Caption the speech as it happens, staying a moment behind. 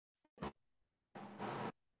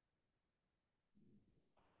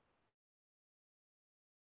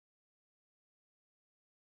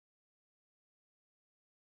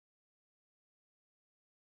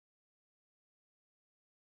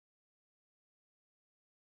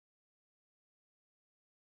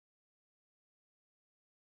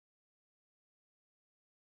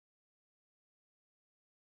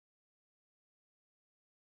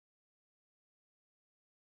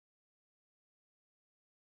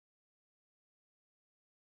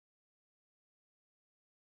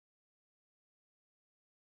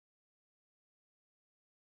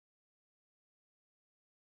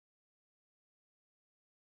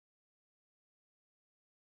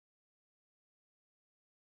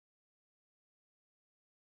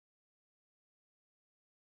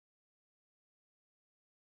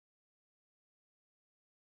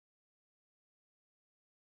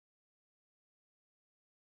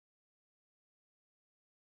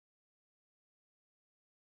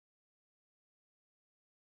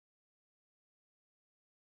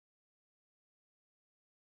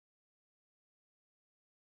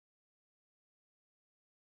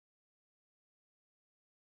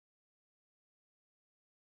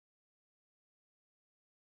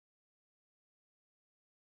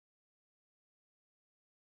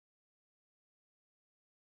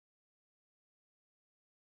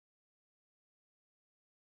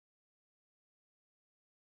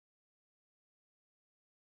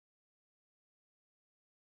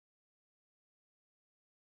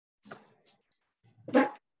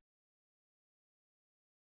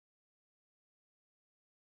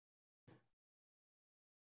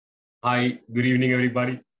Hi, good evening,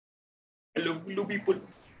 everybody. Hello, people.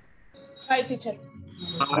 Hi, teacher.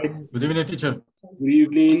 Hi, Good evening, teacher.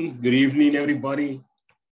 good evening, everybody.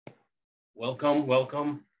 Welcome. My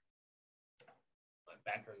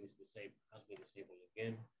background has been disabled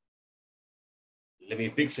again. Let me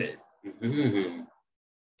fix it. There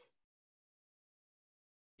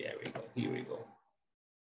we go, here we go.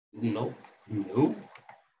 Nope.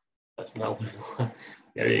 That's not what I want.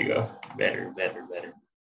 There you go, better.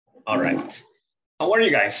 All right, how are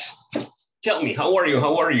you guys? Tell me, how are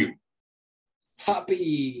you?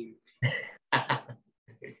 Happy.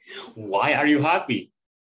 Why are you happy?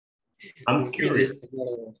 I'm curious.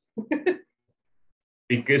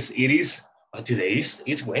 Because it is, today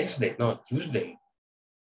is Wednesday, not Tuesday.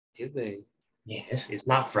 Tuesday. Yes, it's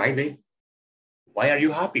not Friday. Why are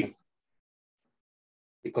you happy?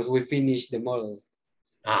 Because we finished the model.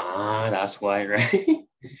 That's why, right?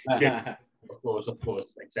 Yeah, of course,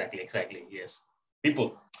 exactly, yes.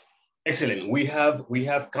 People, excellent. We have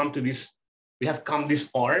come this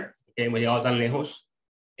far, okay, muy tan lejos,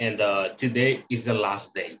 and today is the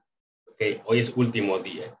last day, okay, hoy es último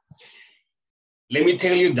día. Let me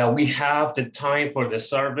tell you that we have the time for the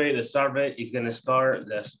survey. The survey is going to start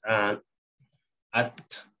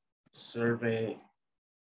at survey.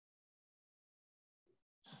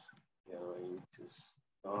 Going to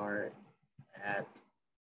start at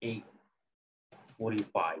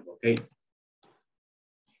 8:45, okay?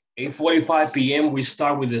 8:45 p.m. we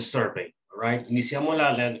start with the survey, all right? Iniciamos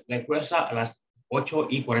la encuesta a las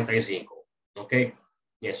 8:45, okay?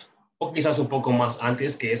 Yes, o quizás un poco más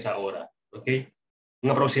antes que esa hora, okay? Un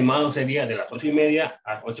aproximado sería de las 8:30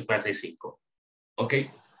 a 8:45, okay?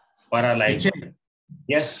 Para la encuesta.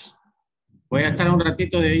 Yes. Voy a estar un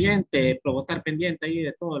ratito de oyente, pero voy a estar pendiente ahí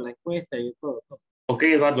de todo, la encuesta y de todo.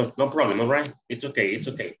 Okay, Eduardo, no problem, all right? It's okay.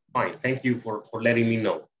 Fine, thank you for letting me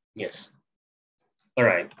know. Yes. All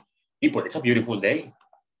right, people, it's a beautiful day.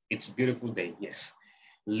 Yes.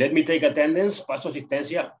 Let me take attendance, paso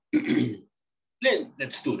asistencia.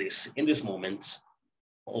 Let's do this in this moment.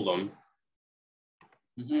 Hold on.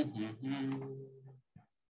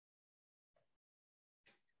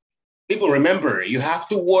 People, remember, you have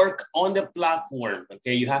to work on the platform,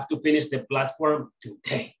 okay? You have to finish the platform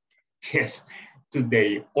today. Yes,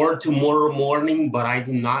 today or tomorrow morning, but I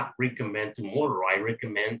do not recommend tomorrow. I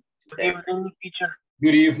recommend today. Good evening, teacher.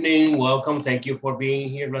 Good evening, welcome. Thank you for being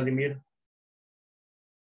here, Vladimir.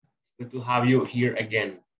 Good to have you here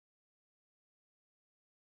again.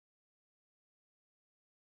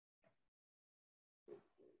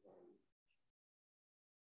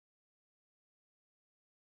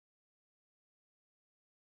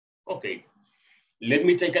 Okay, let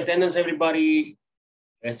me take attendance, everybody.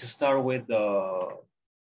 Let's start with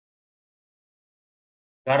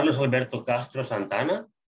Carlos Alberto Castro Santana.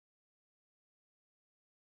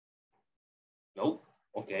 No,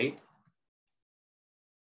 okay.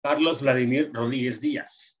 Carlos Vladimir Rodriguez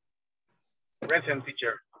Diaz. Present,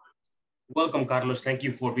 teacher. Welcome, Carlos. Thank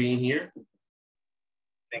you for being here.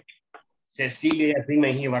 Thank you. Cecilia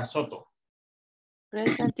Mejía Soto.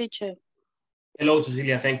 Present, teacher. Hello,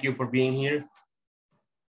 Cecilia. Thank you for being here.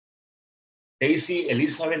 Daisy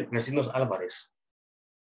Elizabeth Recinos Alvarez.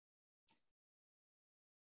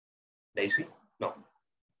 Daisy? No.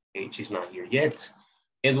 Okay, she's not here yet.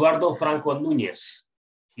 Eduardo Franco Núñez.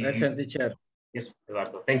 Present, teacher. Yes,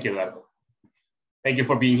 Eduardo. Thank you, Eduardo. Thank you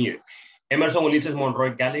for being here. Emerson Ulises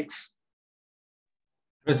Monroy Galix.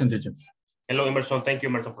 Present, teacher. Hello, Emerson. Thank you,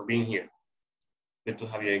 Emerson, for being here. Good to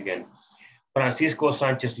have you again. Francisco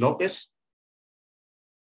Sanchez Lopez.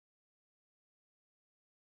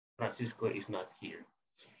 Francisco is not here.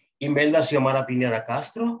 Imelda Xiomara Pineda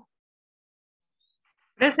Castro.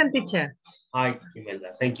 Present, teacher. Hi,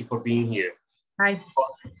 Imelda. Thank you for being here. Hi.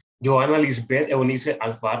 Joana Lisbeth Eunice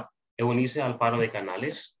Alfaro de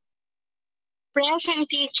Canales. Present,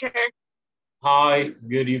 teacher. Hi,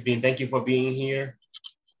 good evening. Thank you for being here.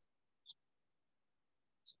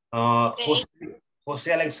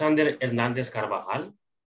 José Alexander Hernández Carvajal.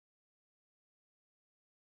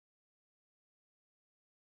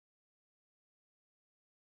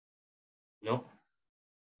 No.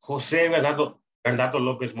 José Bernardo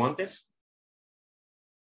López Montes.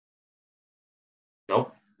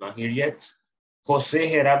 No, not here yet. José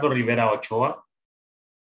Gerardo Rivera Ochoa.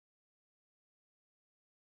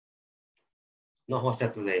 No José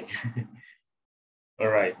today. All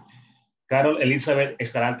right. Carol Elizabeth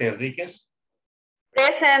Escalante Enriquez.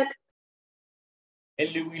 Present.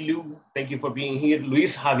 Lou, thank you for being here.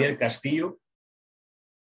 Luis Javier Castillo.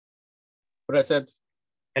 Present.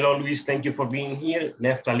 Hello, Luis, thank you for being here.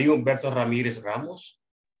 Neftali Humberto Ramirez Ramos.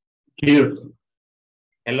 Here.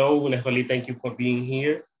 Hello, Leslie, thank you for being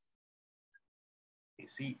here.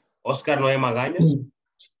 Sí. Oscar Noé Magaña.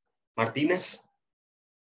 Martínez.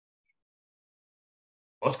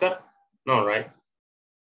 Oscar? No, right?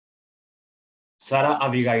 Sara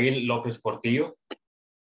Abigail Lopez Portillo.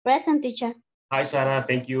 Present, teacher. Hi, Sara.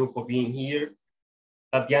 Thank you for being here.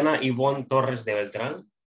 Tatiana Ivonne Torres de Beltrán.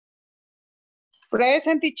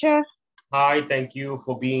 Present, teacher. Hi, thank you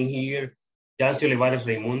for being here. Yancy Olivares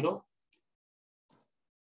Raimundo.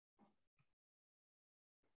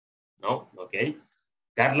 No, okay.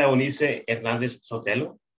 Carla Eunice Hernández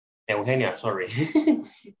Sotelo. Eugenia, sorry.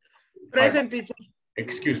 Present, teacher.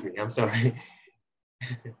 Excuse me, I'm sorry.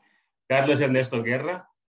 Carlos Ernesto Guerra.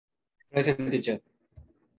 Present, teacher.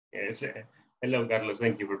 Yes. Hello, Carlos.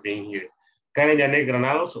 Thank you for being here. Karen Janet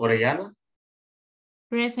Granados Orellana.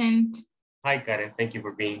 Present. Hi, Karen. Thank you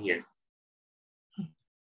for being here.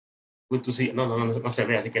 Good to see you. No se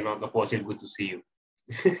ve, así que no puedo decir good to see you.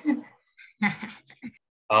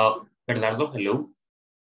 Bernardo, hello.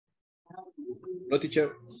 Hello,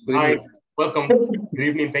 teacher. Good Hi, evening. welcome. Good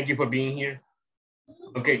evening. Thank you for being here.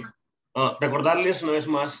 Okay. Recordarles una vez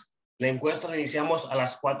más, la encuesta la iniciamos a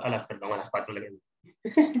las 4, a las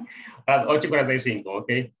 8:45,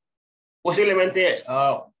 ok. Posiblemente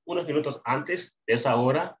unos minutos antes de esa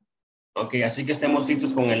hora, ok, así que estemos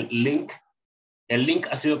listos con el link. El link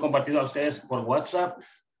ha sido compartido a ustedes por WhatsApp,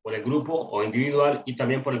 por el grupo o individual y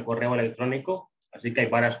también por el correo electrónico, así que hay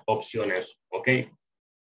varias opciones, ok.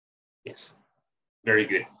 Yes, very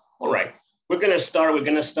good. All right, we're gonna start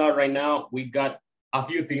right now. We got a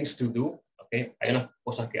few things to do, okay. Hay unas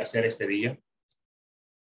cosas que hacer este día.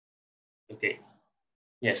 Okay,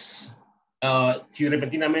 yes. Si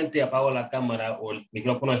repentinamente apago la cámara o el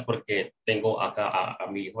micrófono es porque tengo acá a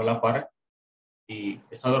mi hijo a la par y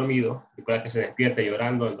está dormido. Recuerda que se despierta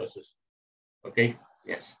llorando, entonces, ok,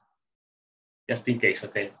 yes. Just in case,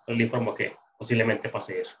 ok. Solo le informo que posiblemente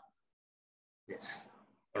pase eso. Yes.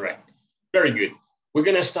 All right. Very good. We're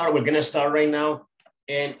gonna start right now,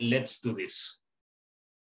 and let's do this.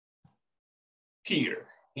 Here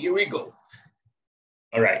we go.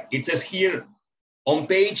 All right. It says here on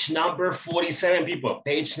page number 47, people.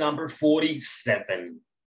 Page number 47.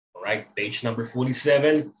 All right. Page number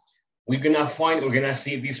 47. We're gonna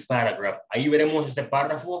see this paragraph. Ahí veremos este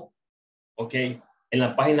párrafo, ok, en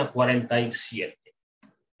la página 47.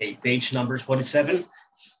 Okay, page number 47.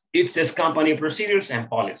 It says company procedures and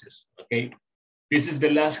policies, okay. This is the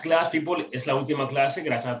last class, people. Es la última clase.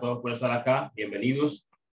 Gracias a todos por estar acá. Bienvenidos.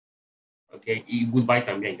 Ok, y goodbye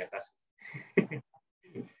también, ya casi.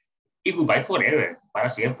 Y goodbye forever, para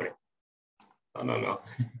siempre. No.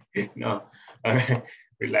 No. All right.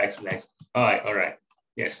 Relax. All right.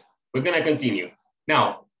 Yes. We're going to continue.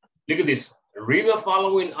 Now, look at this. Read the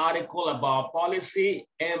following article about policy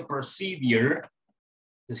and procedure.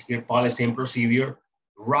 This here, policy and procedure.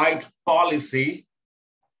 Write policy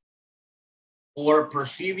or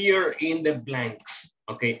procedure in the blanks.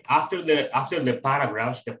 Okay, after the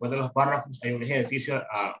paragraphs, después de los párrafos, hay un ejercicio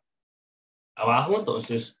abajo,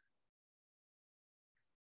 entonces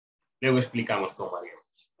luego explicamos cómo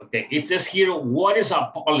haríamos. Okay, it says here, what is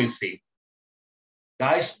a policy?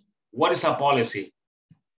 Guys, what is a policy?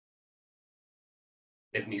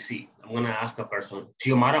 Let me see. I'm going to ask a person.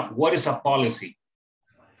 Xiomara, what is a policy?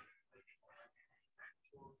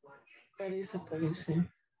 What is a policy?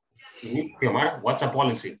 Xiomara, what's a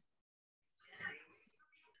policy?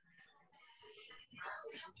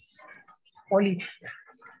 Policy.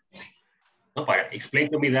 No, explain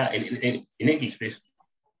to me that in English, please.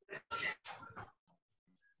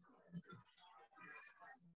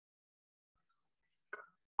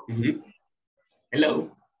 Mm-hmm.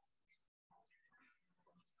 Hello.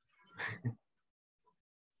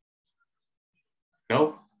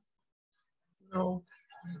 No? No.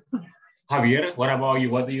 Javier, what about you?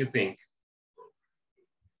 What do you think?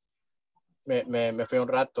 Me fui un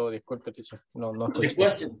rato, disculpe, teacher. No It's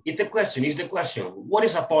the question. What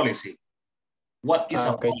is a policy? What is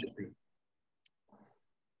a policy?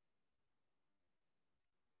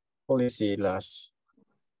 Policy, las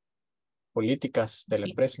políticas de la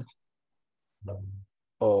empresa.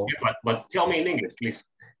 Yeah, but tell me in English, please.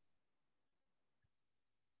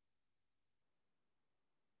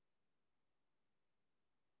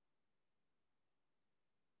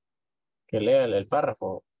 Que lea el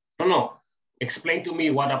párrafo. No. Explain to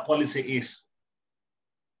me what a policy is.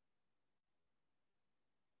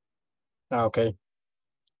 Okay.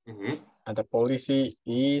 Mm-hmm. And the policy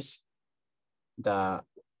is the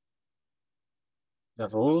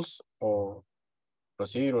rules or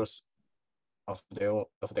procedures of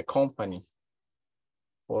the company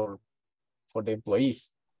for the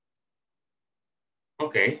employees.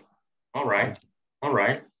 Okay. All right. All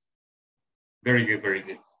right. Very good. Very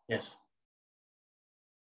good. Yes.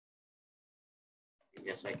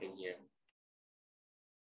 Yes, I can hear.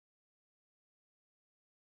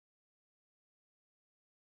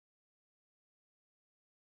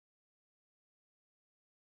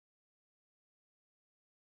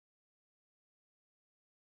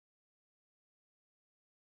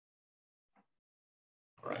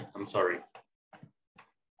 All right. I'm sorry.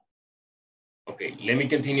 Okay, let me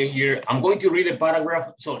continue here. I'm going to read the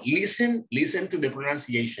paragraph. So listen to the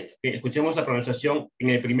pronunciation. Okay, escuchemos la pronunciación en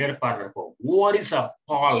el primer párrafo. What is a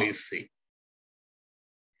policy?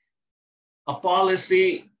 A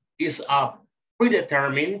policy is a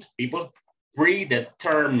predetermined, people,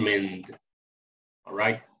 predetermined, all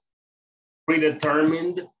right?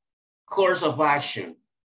 Predetermined course of action.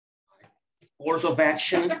 Course of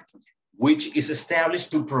action which is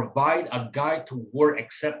established to provide a guide toward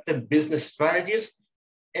accepted business strategies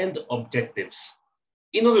and objectives.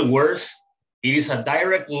 In other words, it is a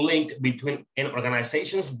direct link between an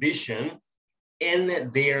organization's vision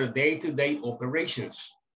and their day-to-day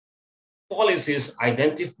operations. Policies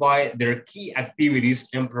identify their key activities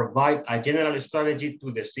and provide a general strategy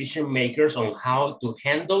to decision makers on how to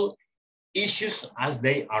handle issues as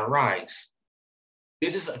they arise.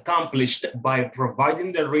 This is accomplished by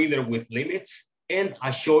providing the reader with limits and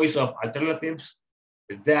a choice of alternatives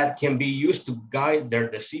that can be used to guide their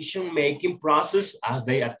decision-making process as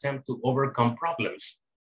they attempt to overcome problems.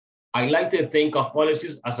 I like to think of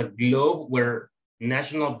policies as a globe where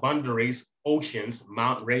national boundaries, oceans,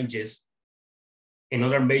 mountain ranges, and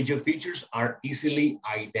other major features are easily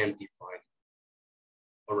identified.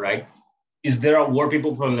 All right. Is there a word,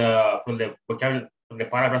 people, from the vocabulary, from the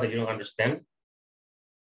paragraph that you don't understand?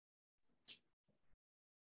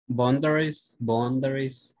 Boundaries.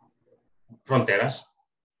 Fronteras. Fronteras.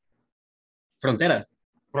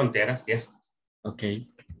 Fronteras, yes. Okay.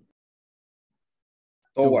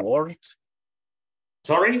 Toward.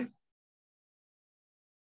 Sorry?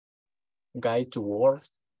 Guide to work.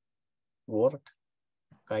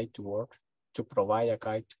 Guide to work. To provide a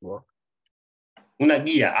guide to work. Una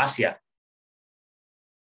guía hacia.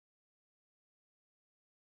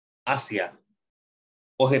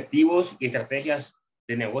 Objetivos y estrategias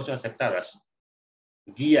de negocio aceptadas.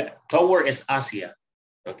 Guía, toward es hacia,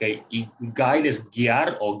 okay, y guide es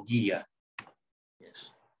guiar o guía.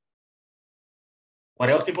 Yes. What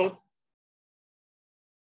else, people?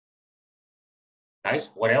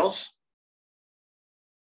 Guys, what else?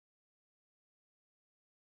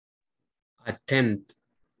 Attempt.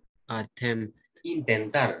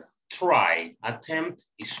 Intentar, try. Attempt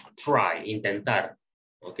is try, intentar,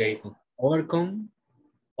 okay? Overcome.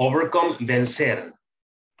 Vencer.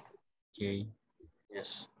 Okay.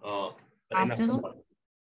 Yes. Handle.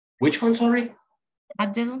 Which one, sorry?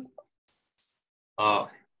 Handle.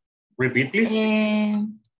 Repeat, please.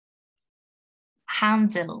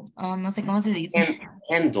 Handle. Oh, no sé cómo se dice.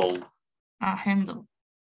 Handle. Handle.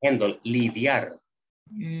 Handle, lidiar.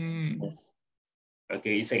 Yes. Ok,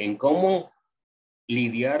 dice en cómo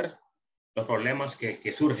lidiar los problemas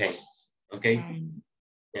que surgen. Ok.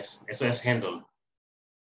 Yes. Eso es handle.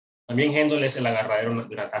 También handle es el agarradero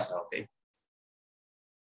de una casa. Ok.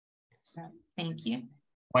 Thank you.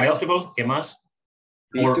 What else, people? ¿Qué más?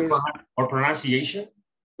 Or pronunciation.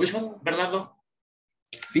 Which one, Bernardo?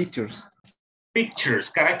 Features. Pictures,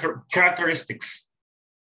 characteristics.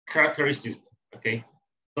 Characteristics, ok.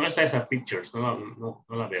 ¿Dónde está esa pictures? No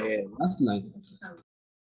la veo. Last line.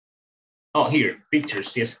 Oh, here,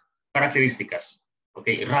 pictures, yes. Características,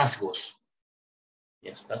 ok. Rasgos.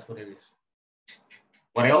 Yes, that's what it is.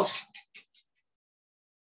 What else?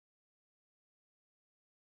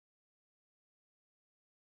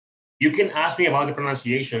 You can ask me about the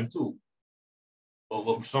pronunciation too,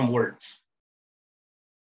 of some words.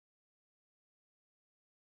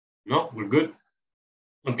 No, we're good?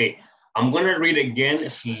 Okay, I'm gonna read again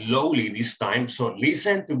slowly this time, so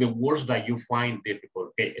listen to the words that you find difficult.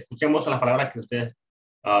 Okay, escuchemos las palabras que ustedes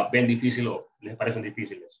ven difícil o les parecen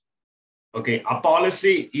difíciles. Okay, a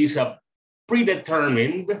policy is a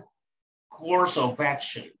predetermined course of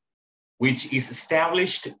action which is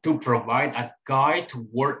established to provide a guide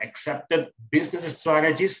toward accepted business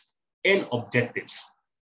strategies and objectives.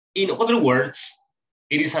 In other words,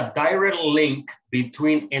 it is a direct link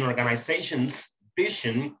between an organization's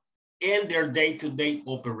vision and their day-to-day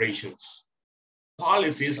operations.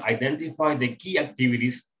 Policies identify the key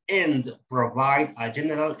activities and provide a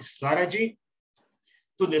general strategy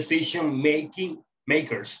to decision-making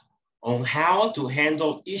makers on how to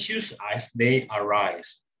handle issues as they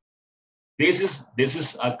arise. This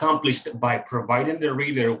is accomplished by providing the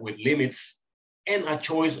reader with limits and a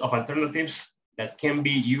choice of alternatives that can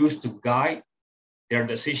be used to guide their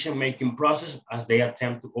decision-making process as they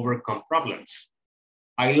attempt to overcome problems.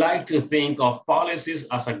 I like to think of policies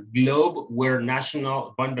as a globe where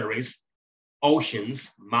national boundaries,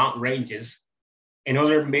 oceans, mountain ranges, and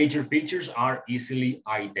other major features are easily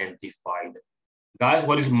identified. Guys,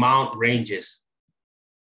 what is mountain ranges?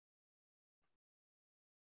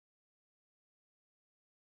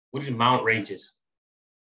 What is mountain ranges?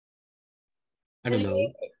 I don't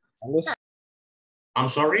know. Rangos, I'm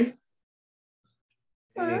sorry?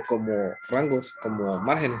 como rangos, como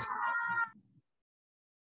márgenes.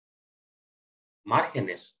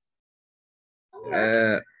 Márgenes.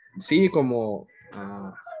 Sí, como,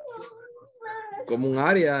 como un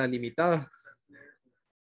área limitada.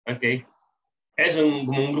 Okay. Es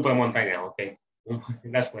como un grupo de montañas, okay.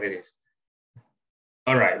 That's what it is.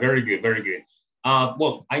 All right, very good, very good.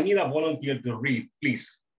 Well, I need a volunteer to read,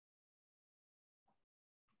 please.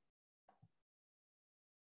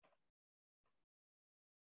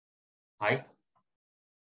 Hi.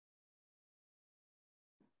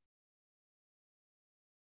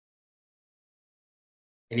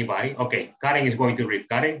 Anybody? Okay, Karen is going to read.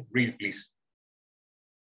 Karen, read, please.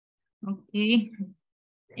 Okay.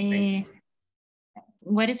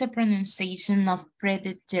 What is the pronunciation of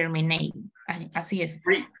predeterminate? Así es.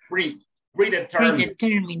 Predetermined.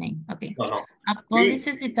 Predeterminate. Okay. No. A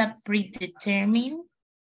policy is a predetermined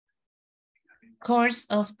course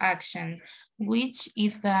of action, which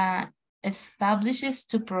is establishes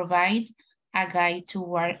to provide a guide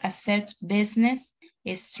toward a set business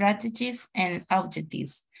strategies and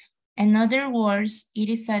objectives. In other words, it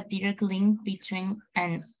is a direct link between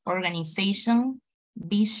an organization,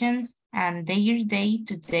 vision, and their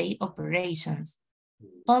day-to-day operations.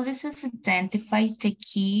 Policies identify the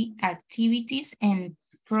key activities and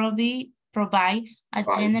provide a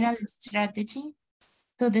general strategy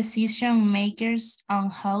to decision makers on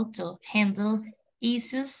how to handle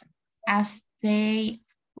issues as they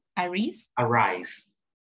arise.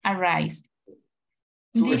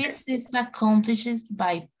 So This is accomplished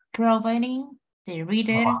by providing the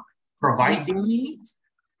reader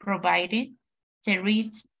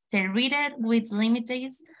with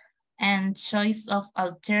limited and choice of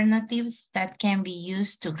alternatives that can be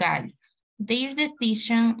used to guide their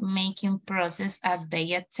decision-making process as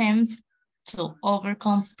they attempt to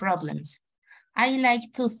overcome problems. I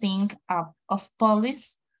like to think of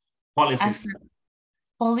policies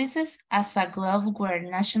as a globe where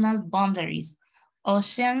national boundaries,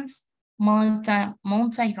 oceans, mountain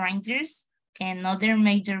ranges, and other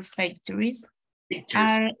major factories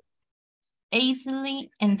are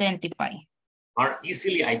easily identified.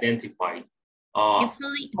 Easily identified.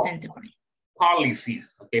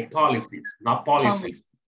 Policies, okay, policies, not policies.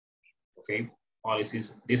 Okay,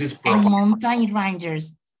 policies. This is and mountain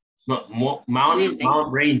rangers. No,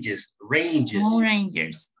 mountain ranges. Mountain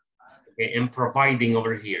rangers. Okay, and providing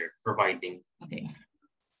over here, providing. Okay.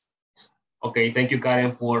 Okay, thank you,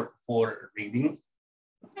 Karen, for reading.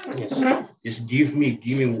 Yes, just give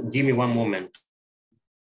me one moment.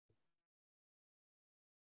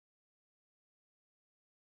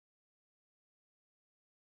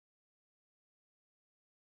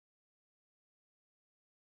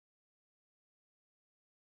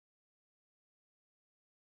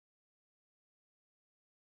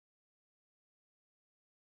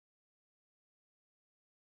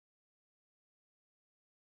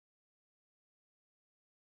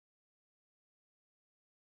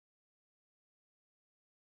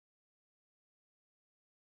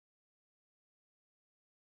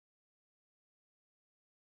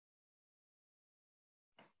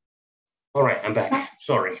 All right, I'm back.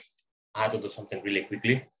 Sorry, I had to do something really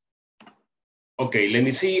quickly. Okay, let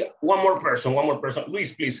me see. One more person.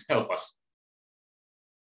 Luis, please help us.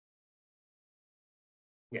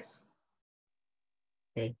 Yes.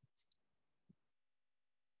 Okay.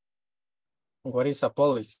 What is a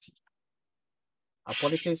policy? A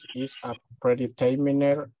policy is a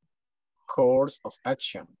predetermined course of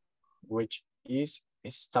action, which is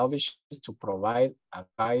established to provide a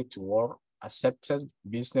guide toward accepted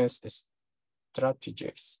business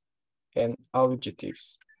strategies and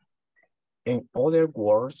objectives. In other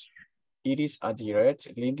words, it is a direct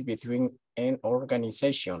link between an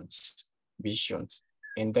organization's visions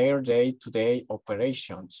and their day-to-day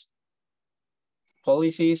operations.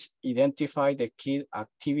 Policies identify the key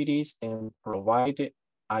activities and provide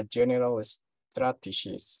a general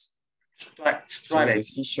strategies to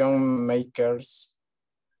decision makers.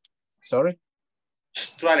 Sorry?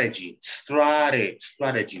 Strategy.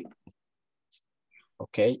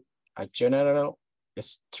 Okay, a general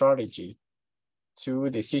strategy to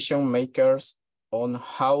decision makers on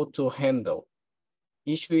how to handle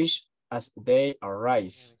issues as they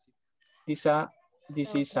arise. This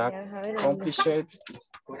is accomplished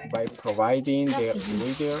by providing the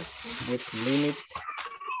reader with limits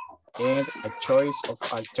and a choice of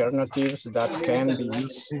alternatives that can be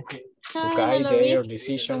used to guide their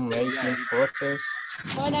decision-making process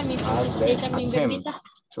as they attempt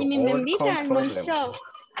to overcome problems.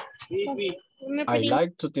 I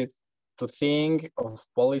like to think of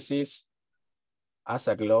policies as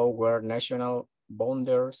a globe where national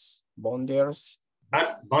boundaries,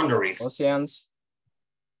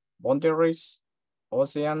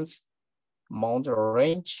 oceans, mountain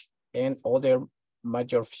range, and other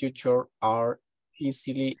major features are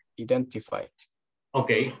easily identified.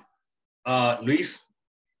 Okay, Luis,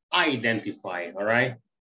 identify, all right?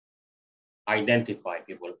 Identify,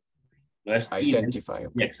 people. Identify.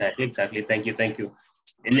 Okay. Exactly. Thank you.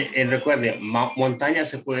 Recuerde, montaña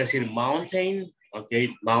se puede decir mountain, ok,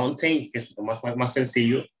 mountain, que es más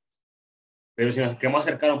sencillo. Pero si nos queremos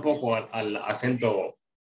acercar un poco al acento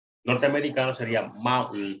norteamericano sería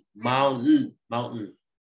mountain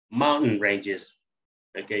ranges,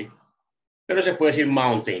 ok. Pero se puede decir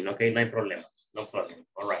mountain, ok, no hay problema, no problem.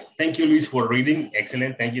 All right, thank you, Luis, for reading.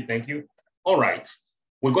 Excellent, thank you. All right,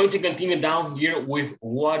 we're going to continue down here with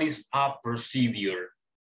what is a procedure.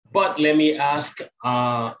 But let me ask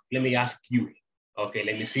you. Okay,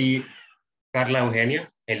 let me see. Carla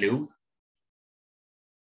Eugenia, hello.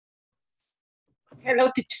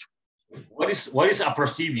 Hello, teacher. What is a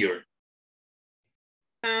procedure?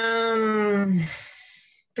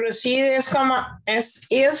 Procedure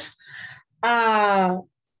is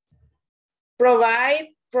provide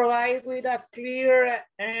with a clear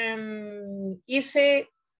and easy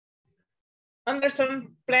understand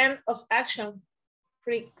plan of action.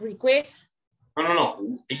 Request.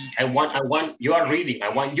 No. I want you are reading. I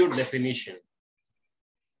want your definition.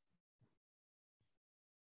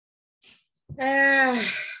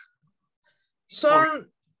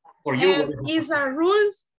 For you is a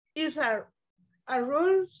rules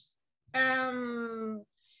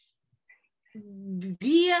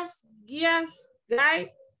guías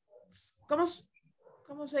guides.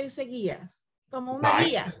 ¿Cómo se dice guías? Como una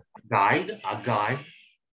guía. A guide.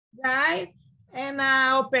 Guide and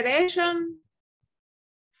operation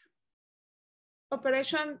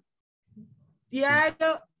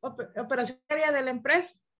diario, operación diaria de la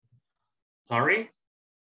empresa. Sorry.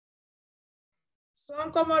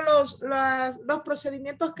 Son como los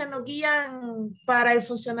procedimientos que nos guían para el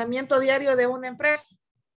funcionamiento diario de una empresa.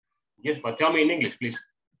 Yes, but tell me in English, please.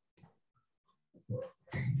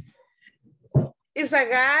 It's a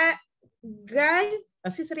guide,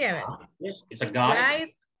 así sería, ¿verdad? Yes, it's a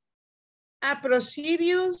guide. A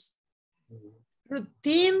procedures,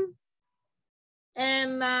 routine,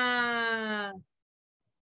 and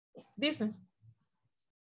business.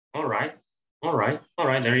 All right.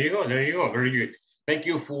 There you go. Very good. Thank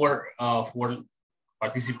you for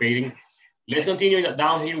participating. Let's continue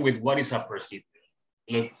down here with what is a procedure.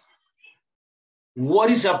 Look, what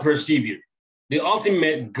is a procedure? The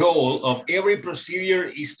ultimate goal of every procedure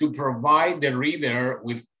is to provide the reader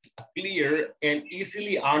with a clear and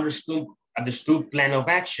easily understood plan of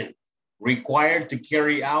action required to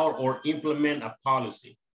carry out or implement a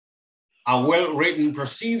policy. A well-written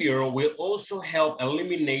procedure will also help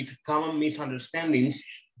eliminate common misunderstandings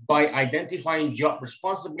by identifying job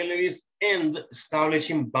responsibilities and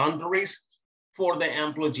establishing boundaries for the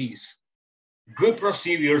employees. Good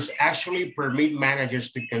procedures actually permit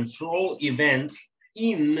managers to control events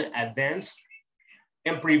in advance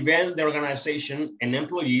and prevent the organization and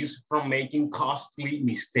employees from making costly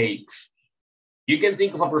mistakes. You can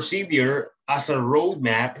think of a procedure as a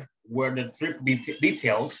roadmap where the trip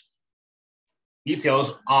details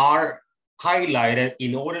are highlighted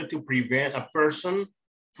in order to prevent a person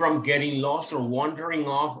from getting lost or wandering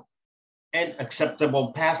off an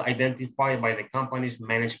acceptable path identified by the company's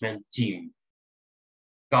management team.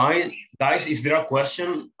 Guys, is there a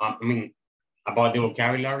question, about the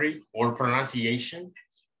vocabulary or pronunciation?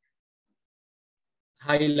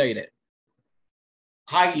 Highlighted.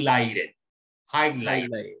 Highlighted.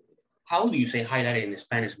 How do you say highlighted in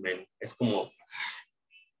Spanish, man? Es como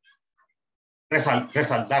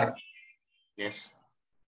resaltar. Yes.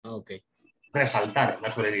 Okay. Resaltar,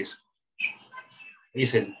 that's what it is.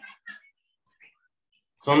 Dicen,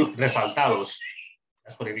 son resaltados.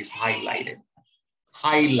 That's what it is, highlighted.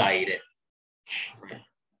 Highlighted.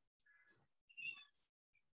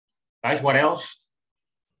 Guys, what else?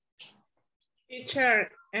 Teacher,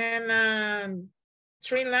 and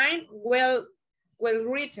streamline, well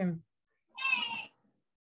written.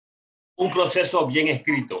 Un proceso bien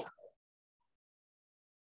escrito.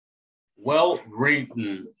 well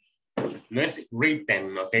written. No es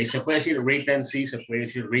written, ok. Se puede decir written, sí, se puede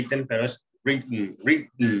decir written, pero es written,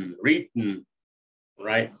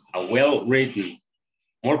 right? A well written.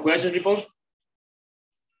 More questions, people?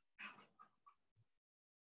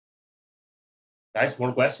 Guys,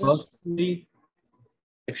 more questions? Costly.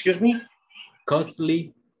 Excuse me?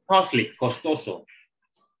 Costly. Costly, costoso.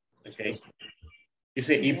 Okay.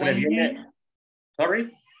 Dice, y previene,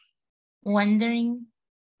 sorry? Wondering.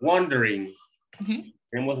 Wondering. Mm-hmm.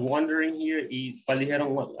 Wondering here y ¿cuál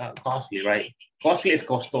dijeron? Costly, right? Costly es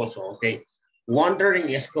costoso, okay?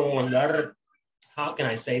 Wondering es como andar, how can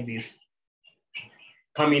I say this?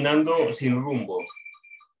 Caminando sin rumbo.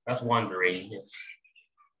 That's wandering, yes.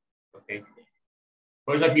 Okay.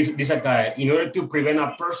 Por eso aquí dice acá, in order to prevent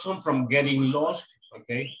a person from getting lost,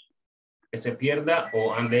 okay, que se pierda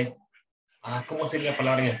o ande, ¿cómo sería la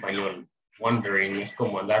palabra en español? Wandering es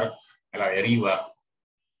como andar a la deriva.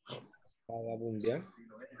 Vagabundear.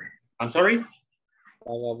 I'm sorry?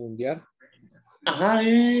 Vagabundear.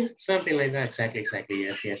 Something like that, exactly,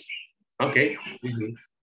 yes. Okay,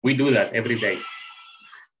 we do that every day.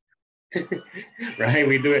 Right,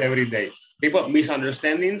 we do it every day. People,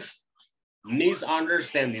 misunderstandings, malos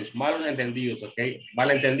entendidos, okay?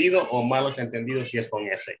 Malentendido o malos entendidos si es con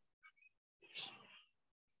ese.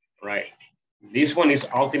 Right. This one is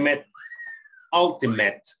ultimate,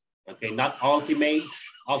 okay? Not ultimate,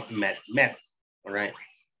 met, all right?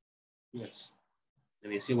 Yes.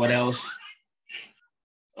 Let me see what else.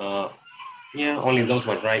 Yeah, only those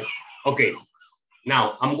ones, right? Okay.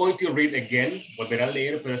 Now, I'm going to read again. Volveré a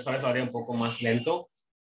leer, pero esta vez lo haré un poco más lento.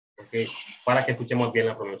 Okay, para que escuchemos bien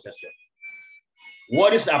la pronunciación.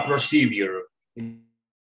 What is a procedure?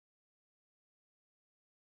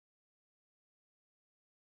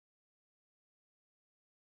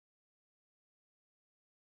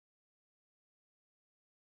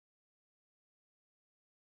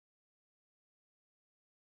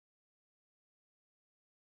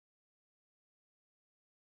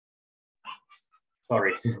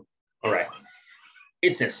 Sorry. All right.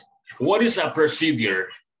 It says, what is a procedure?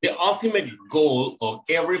 The ultimate goal of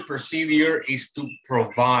every procedure is to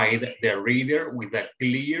provide the reader with a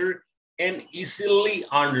clear and easily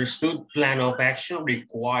understood plan of action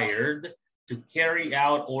required to carry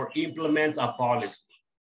out or implement a policy.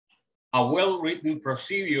 A well-written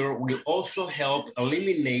procedure will also help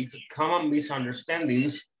eliminate common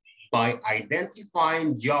misunderstandings by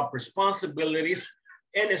identifying job responsibilities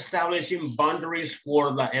and establishing boundaries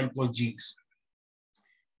for the employees.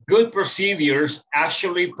 Good procedures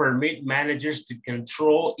actually permit managers to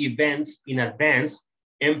control events in advance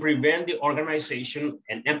and prevent the organization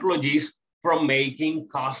and employees from making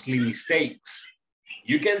costly mistakes.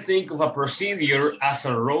 You can think of a procedure as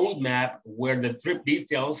a roadmap where the trip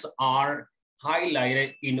details are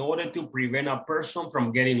highlighted in order to prevent a person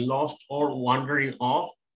from getting lost or wandering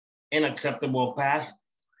off an acceptable path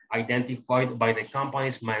identified by the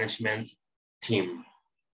company's management team.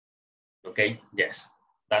 Okay, yes.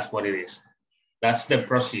 That's what it is. That's the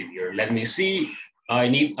procedure. Let me see. I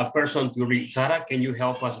need a person to read. Sarah, can you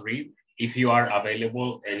help us read if you are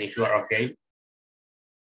available and if you are okay?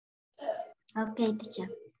 Okay, teacher.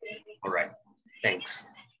 All right, thanks.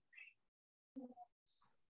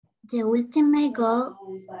 The ultimate goal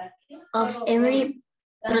of every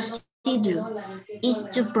procedure is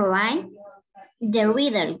to provide the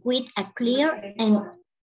reader with a clear and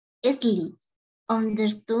easily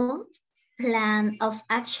understood plan of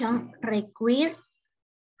action required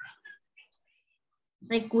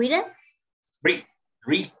to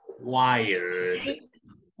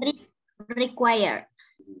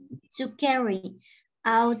carry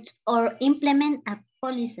out or implement a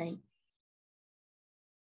policy.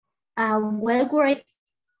 A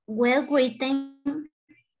well-written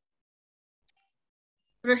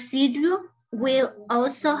procedure will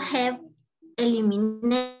also help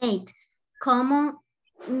eliminate common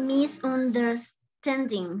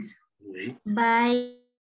misunderstandings by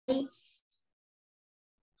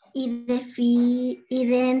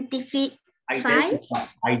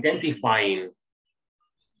identifying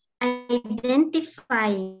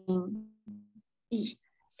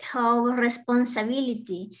how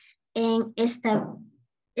responsibility and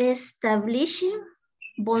establishing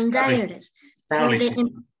boundaries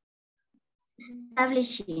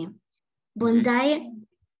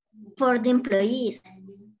for the employees.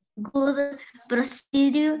 Good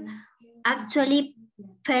procedure actually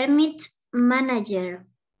permit manager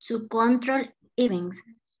to control events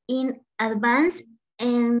in advance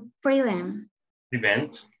and prevent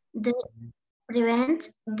the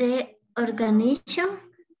organization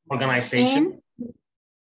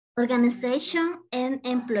organization and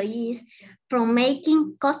employees from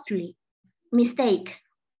making costly mistake.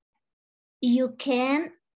 You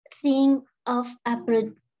can think of a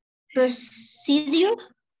procedure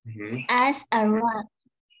as a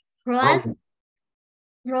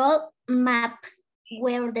road map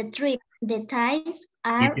where the trip details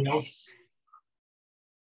are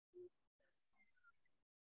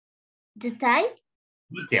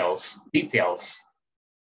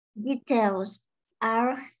details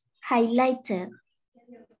are highlighted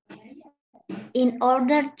in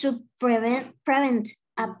order to prevent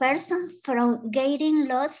a person from getting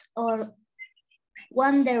lost or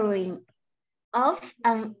wandering off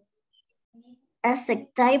an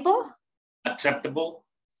acceptable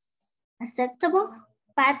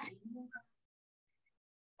path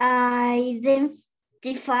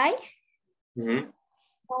identified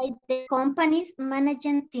by the company's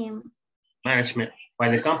management team. By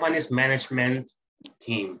the company's management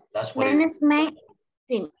team. That's what management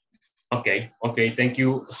team. Okay, thank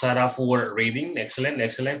you, Sarah, for reading.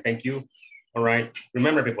 Excellent, thank you. All right,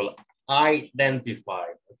 remember people, identify,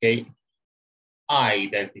 okay?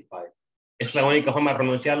 Identify. Es la única forma de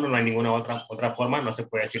pronunciarlo, no hay ninguna otra forma, no se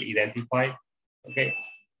puede decir identify, okay?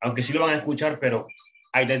 Aunque sí lo van a escuchar, pero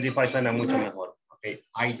identify suena mucho mejor, okay?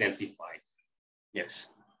 Identify, yes.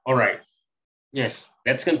 All right, yes,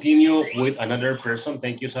 let's continue with another person.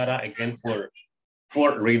 Thank you, Sarah, again for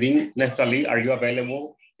reading. Natalie, are you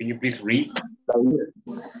available? Can you please read?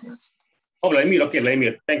 Oh, Vladimir, okay,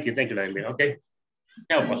 Vladimir. Thank you, Vladimir, okay.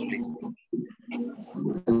 Help us, please.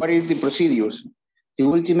 What is the procedures? The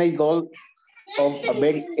ultimate goal of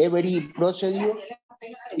every procedure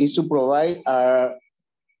is to provide a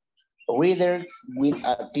reader with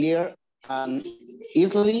a clear and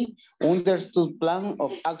easily understood plan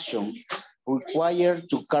of action required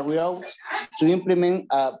to carry out, to implement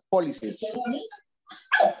policies.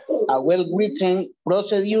 A well-written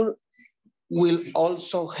procedure will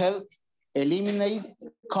also help eliminate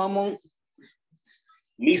common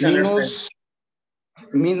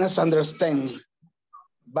misunderstanding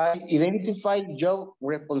by identifying job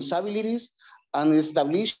responsibilities and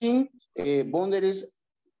establishing boundaries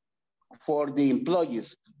for the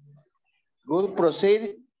employees. Good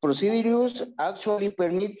procedures actually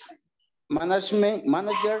permit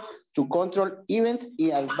manager to control events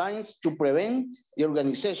in advance to prevent the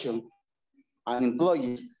organization and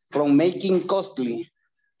employees from making costly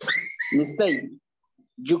mistakes.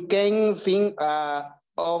 You can think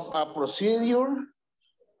of a procedure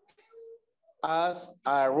as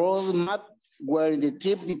a roadmap where the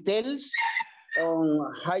trip details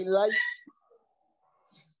highlight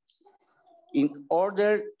in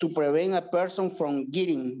order to prevent a person from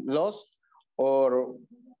getting lost or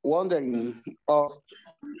wandering off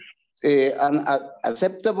an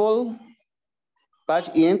acceptable path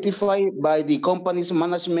identified by the company's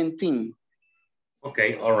management team.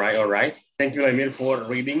 Okay, all right. Thank you, Emil, for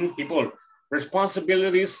reading. People,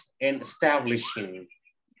 responsibilities and establishing.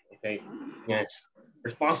 Okay, yes.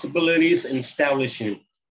 Responsibilities and establishing.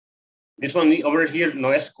 This one over here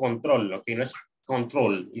no es control, okay, no es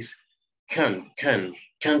control, es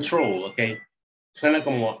control, okay. Suena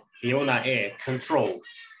como una E, control.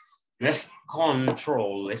 No es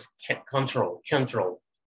control, es control,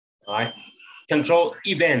 all right. Control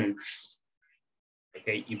events,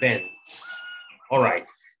 okay, events. All right,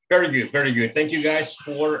 very good. Thank you guys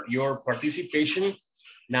for your participation.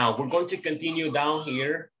 Now we're going to continue down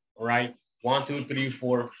here, all right. 1, 2, 3,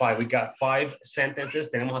 4, 5. We got 5 sentences.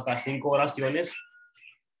 Tenemos acá 5 oraciones.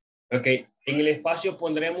 Ok, en el espacio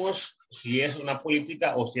pondremos si es una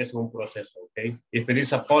política o si es un proceso, ok. If it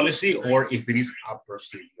is a policy or if it is a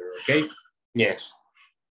procedure, ok. Yes.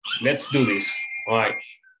 Let's do this. All right.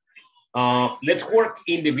 Let's work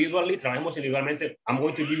individually. Trabajemos individualmente. I'm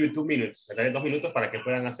going to give you 2 minutes. Les daré 2 minutos para que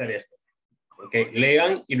puedan hacer esto. Ok,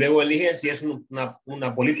 lean y luego eligen si es una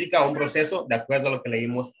política o un proceso de acuerdo a lo que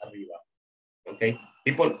leímos arriba. Okay,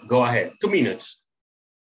 people, go ahead. 2 minutes.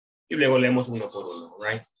 Y luego leemos uno por uno,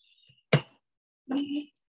 right?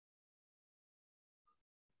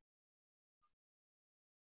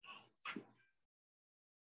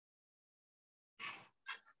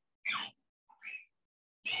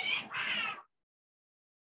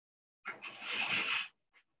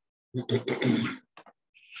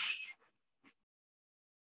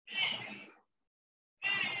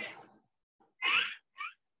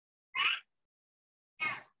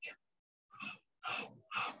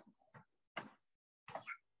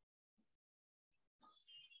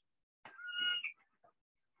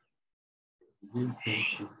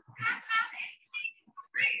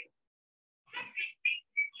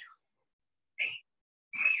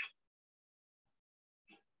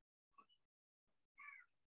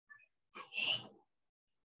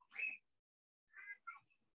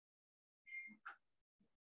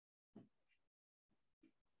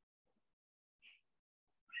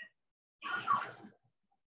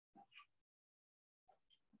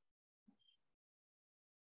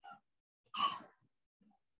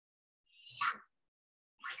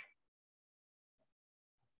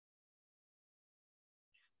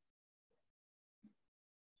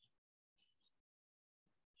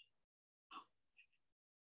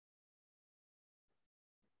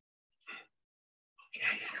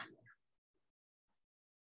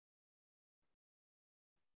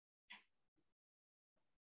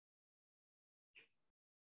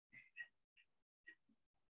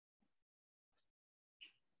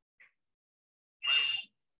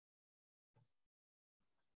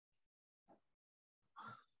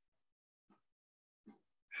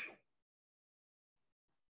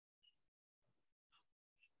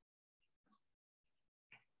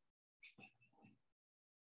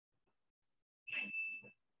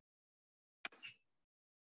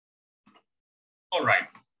 All right,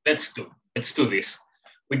 let's do this.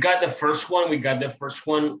 We got the first one,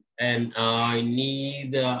 and I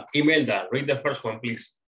need Imelda, read the first one,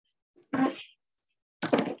 please.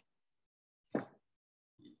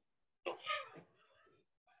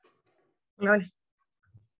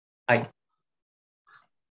 Hi.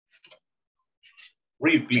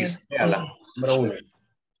 Read, please.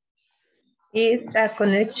 It's a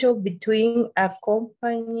connection between a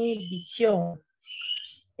company vision.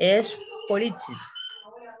 Es policy.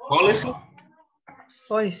 Policy?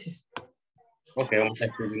 Policy. Okay, vamos a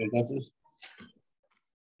escribir entonces.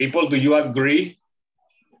 People, do you agree?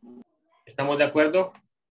 ¿Estamos de acuerdo?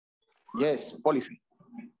 Yes, policy.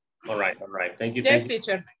 All right. Thank you. Yes, thank you.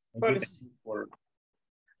 teacher. Thank you for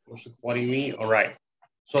supporting me. All right.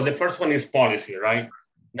 So the first one is policy, right?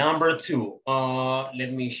 Number 2,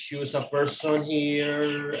 let me choose a person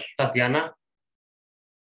here. Tatiana.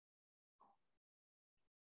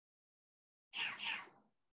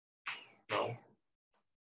 No.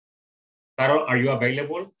 Carol, are you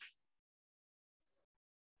available?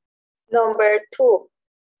 Number 2.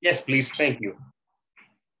 Yes, please. Thank you.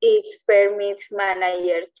 It permits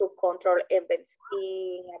managers to control events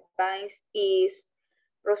in advance is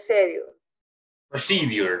procedure.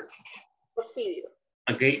 Procedure. Procedure.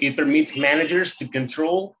 Okay, it permits managers to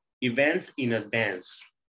control events in advance.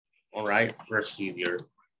 All right, procedure.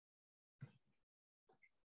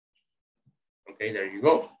 Okay, there you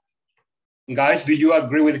go. Guys, do you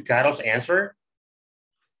agree with Carol's answer?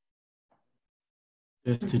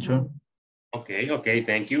 Yes, teacher. Okay,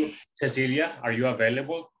 thank you. Cecilia, are you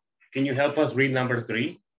available? Can you help us read number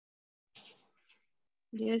 3?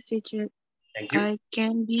 Yes, teacher. Thank you. I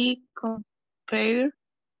can be compared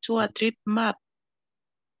to a trip map.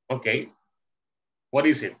 Okay. What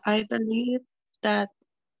is it? I believe that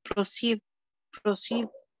procedure.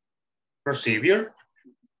 Procedure?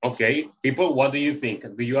 Okay. People, what do you think?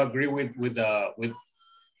 Do you agree with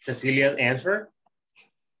Cecilia's answer?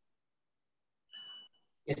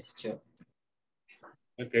 Yes, teacher.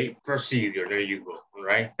 Okay, procedure. There you go. All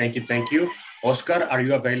right. Thank you. Oscar, are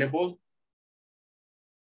you available?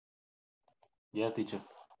 Yes, teacher.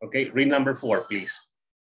 Okay, read number 4, please.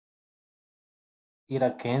 It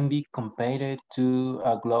can be compared to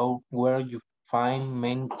a globe where you find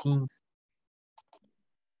many things.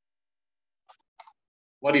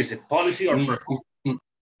 What is it? Policy or procedure?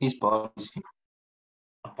 It's policy.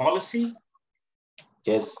 A policy?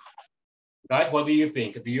 Yes. Guys, what do you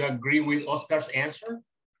think? Do you agree with Oscar's answer?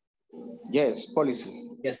 Yes,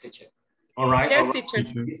 policies. Yes, teacher. All right. Yes, all right.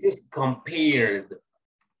 teacher. This is compared,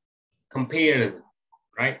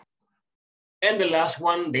 right? And the last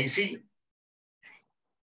one, Daisy.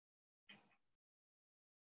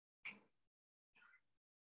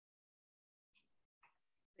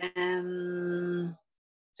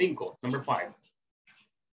 Number 5.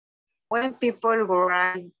 When people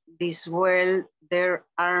write this well, there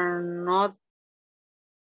are not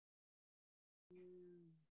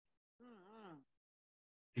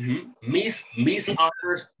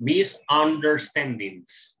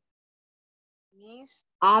misunderstandings.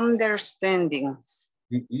 Misunderstandings.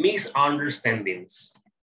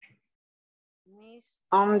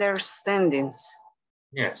 Misunderstandings.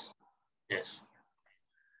 Yes.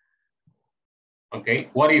 Okay,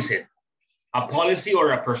 what is it? A policy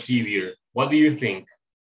or a procedure? What do you think?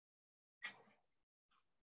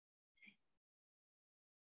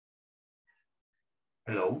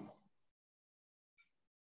 Hello?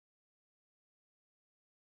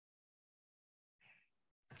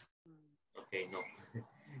 Okay, no.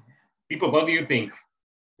 People, what do you think?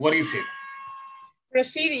 What is it?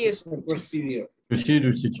 Procedures. Procedure.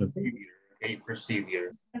 Procedures, teacher. Okay,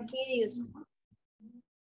 procedure. Procedures.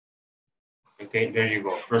 Okay, there you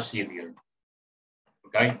go, procedure.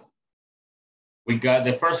 Okay. We got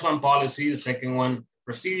the first one, policy, the second one,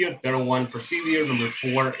 procedure, third one, procedure, number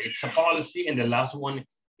 4, it's a policy, and the last one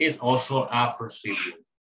is also a procedure.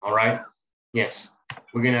 All right. Yes,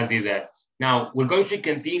 we're gonna do that. Now we're going to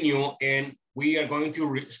continue, and we are going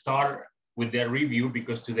to start with the review,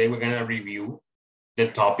 because today we're gonna review the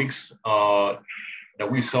topics that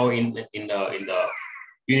we saw in the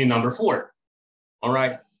unit number 4. All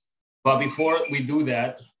right. But before we do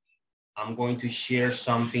that, I'm going to share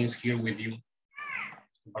some things here with you.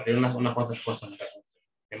 Unas cuantas cosas.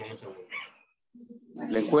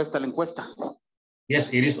 La encuesta. Yes,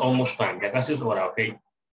 it is almost time. Ya casi es hora, okay.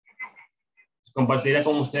 Compartiré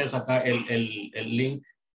con ustedes acá el link.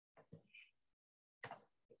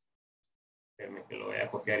 Déjenme que lo voy a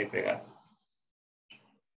copiar y pegar.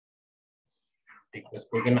 Y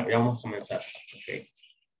después que vamos a comenzar, ok.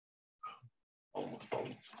 Almost.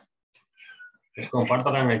 Les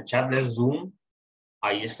comparto en el chat de Zoom.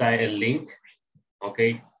 Ahí está el link. Ok.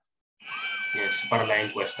 Es para la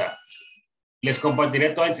encuesta. Les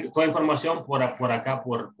compartiré toda información por acá,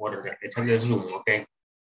 por el chat de Zoom. Ok.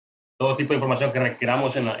 Todo tipo de información que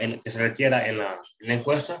requiramos que se requiera en la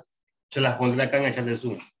encuesta, se las pondré acá en el chat de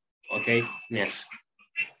Zoom. Ok. Yes.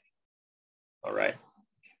 All right.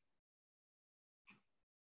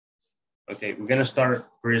 Okay, we're gonna start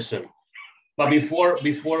pretty soon. But before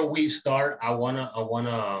we start, I wanna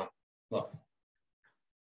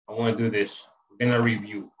do this. We're gonna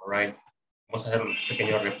review, all right? Vamos a hacer un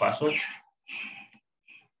pequeño repaso.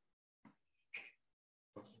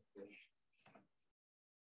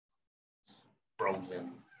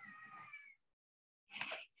 Frozen.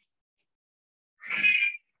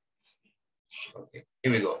 Okay,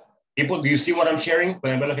 here we go. People, do you see what I'm sharing?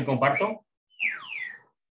 ¿Pueden ver lo que comparto?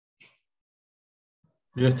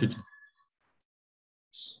 Yes, teacher.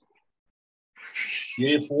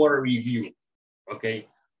 Unit 4 review. Ok.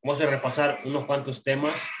 Vamos a repasar unos cuantos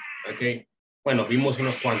temas. Ok. Bueno, vimos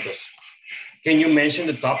unos cuantos. Can you mention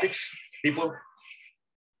the topics, people?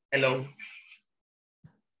 Hello.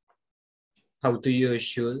 How to use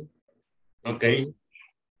should. Ok.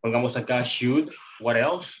 Pongamos acá should. What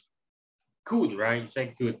else? Could, right?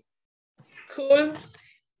 Say could. Could,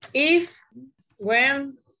 if,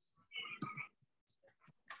 when.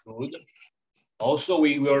 Good. Also,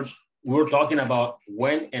 we were talking about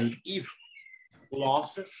when and if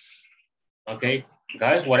clauses. Okay,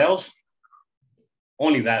 guys, what else?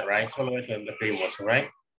 Only that, right? Solo eso es lo que vimos, right?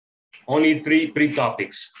 Only three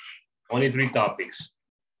topics. Only 3 topics.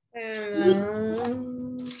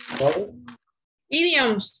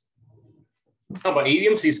 Idioms. No, but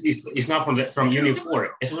idioms is not from unit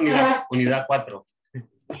 4. Es unidad 4.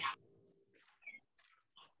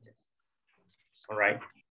 All right.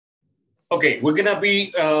 Okay, we're gonna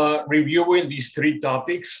be reviewing these 3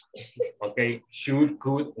 topics. Okay, should,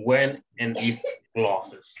 could, when, and if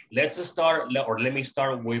clauses. Let's start, or let me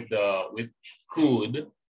start with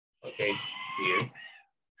could. Okay, here.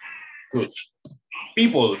 Could.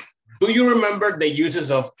 People, do you remember the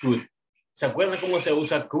uses of could? ¿Se acuerdan cómo se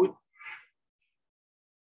usa could?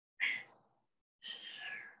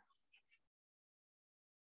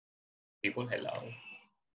 People, hello.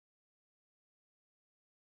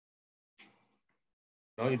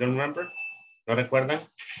 No, you don't remember? ¿No recuerdan?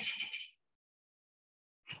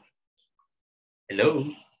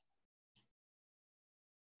 Hello.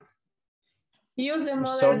 Use the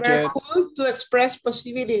modal verb could to express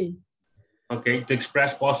possibility. Okay, to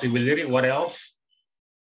express possibility. What else?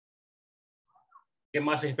 ¿Qué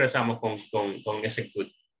más expresamos con ese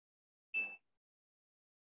could?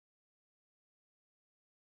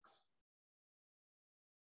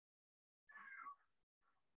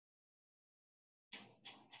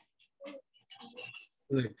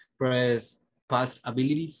 To express past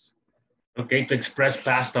abilities. Okay, to express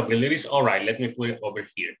past abilities. All right, let me put it over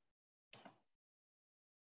here.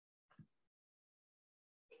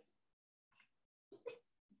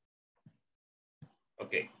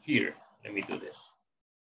 Okay, here, let me do this.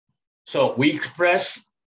 So we express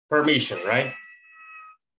permission, right?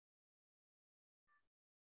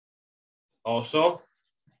 Also,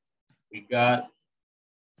 we got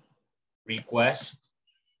request.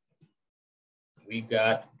 We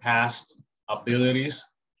got past abilities.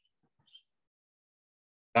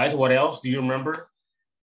 Guys, what else do you remember?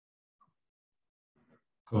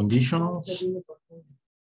 Conditionals.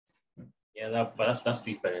 Yeah, that's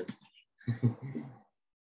different.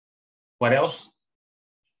 What else?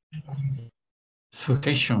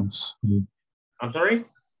 Suggestions. I'm sorry?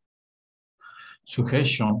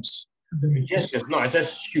 Suggestions. Yes, no, it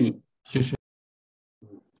says should. Sí, sí.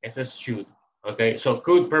 Ese es should. Okay, so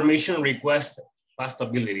could, permission, request, past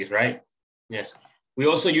abilities, right? Yes. We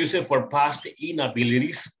also use it for past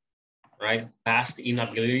inabilities, right? Past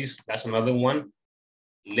inabilities, that's another one.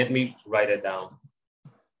 Let me write it down.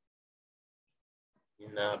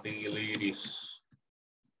 Inabilities.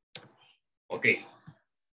 Okay,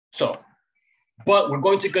 so, but we're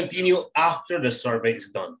going to continue after the survey is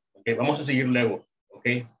done. Okay, vamos a seguir luego,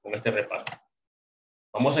 okay, con este repaso.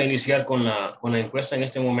 Vamos a iniciar con la encuesta en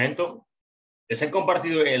este momento. Les he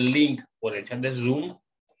compartido el link por el chat de Zoom.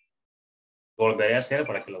 Lo volveré a hacer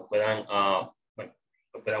para que lo puedan, bueno,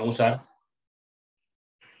 lo puedan usar.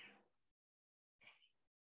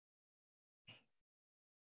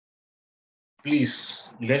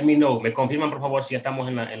 Please, let me know. Me confirman, por favor, si ya estamos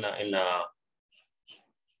en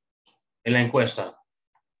la encuesta.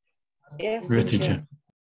 Yes, Good, teacher. teacher.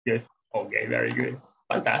 Yes. Okay, very good.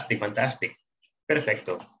 Fantastic, fantastic.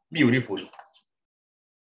 Perfecto. Beautiful.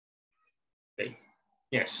 Okay.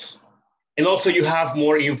 Yes. And also you have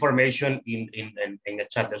more information in the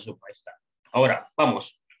chat de Zoom. Ahí está. Ahora,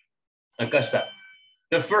 vamos. Acá está.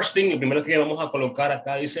 The first thing, el primero que vamos a colocar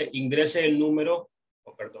acá dice ingrese el número.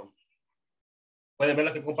 Oh, perdón. ¿Pueden ver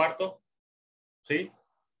lo que comparto? ¿Sí?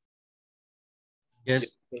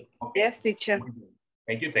 Yes. Okay. Yes, teacher.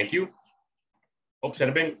 Thank you, thank you.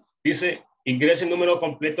 Observen, dice ingrese el número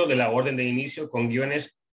completo de la orden de inicio con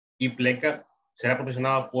guiones y pleca. Será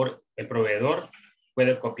proporcionado por el proveedor.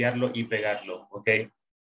 Puede copiarlo y pegarlo, ¿ok?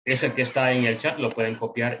 Es el que está en el chat, lo pueden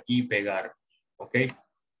copiar y pegar, ¿ok?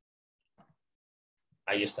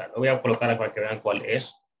 Ahí está. Lo voy a colocar para que vean cuál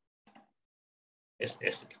es. Es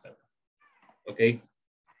este que está acá, ¿ok?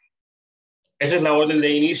 Esa es la orden de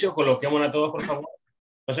inicio. Coloquémosla todos, por favor.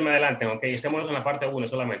 No se me adelanten, ¿ok? Estémonos en la parte 1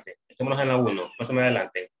 solamente. Estémonos en la 1. No se me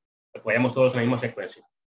adelanten. Vayamos todos en la misma secuencia.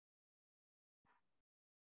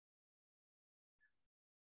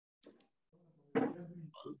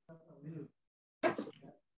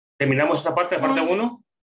 ¿Terminamos esta parte, la parte 1?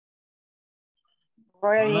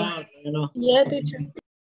 No. Yeah, teacher.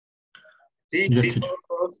 Sí, Yes, sí, teacher.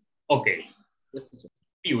 todos. Ok.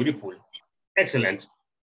 Beautiful. Excellent.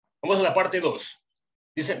 Vamos a la parte 2.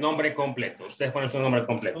 Dice nombre completo. Ustedes ponen su nombre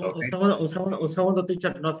completo. Un ¿Okay? segundo,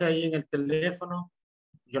 teacher, no sé ahí en el teléfono.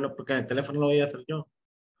 Porque en el teléfono lo voy a hacer yo.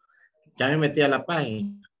 Ya me metí a la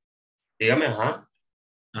página. Dígame, ajá.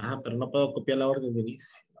 Ajá, pero no puedo copiar la orden de inicio.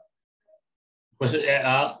 Pues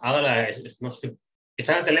hágala, no sé.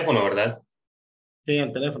 Está en el teléfono, ¿verdad? Sí, en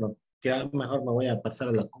el teléfono. Ya mejor me voy a pasar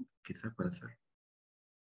a la compu, quizás para hacer.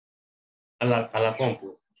 A la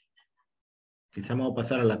compu. Quizás me voy a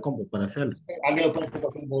pasar a la compu para hacerlo. Alguien lo puede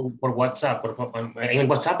copiar por WhatsApp. En el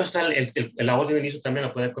WhatsApp está la orden de inicio, también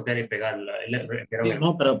lo puede copiar y pegar. Sí,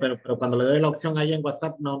 no, pero cuando le doy la opción ahí en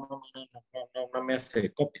WhatsApp, no me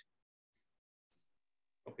hace copia.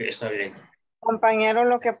 Ok, está bien. Compañero,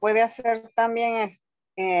 lo que puede hacer también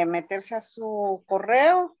es meterse a su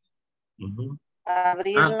correo,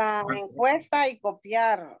 abrir la encuesta y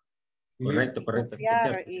copiar. Correcto.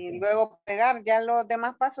 Copiar y luego pegar. Ya los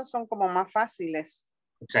demás pasos son como más fáciles.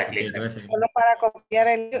 Exactly. Solo para copiar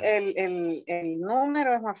el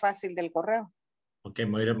número es más fácil del correo. Ok,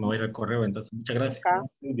 me voy a ir al correo, entonces muchas gracias.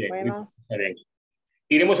 Muy bien, bueno. Está bien.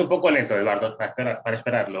 Iremos un poco lento, Eduardo, para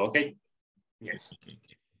esperarlo, ¿ok? Yes.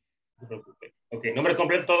 No se preocupe. Ok, nombre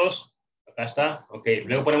completo todos. Acá está. Ok,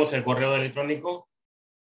 luego ponemos el correo electrónico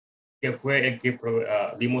que fue el que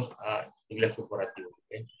dimos a Inglés Corporativo.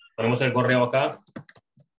 Okay. Ponemos el correo acá.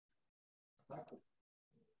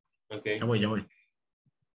 Ok. Ya voy.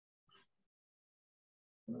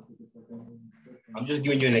 I'm just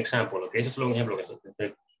giving you an example, ok. Ese es solo un ejemplo que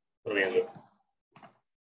estoy proveyendo.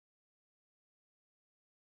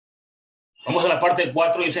 Vamos a la parte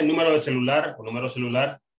 4, dice el número de celular o número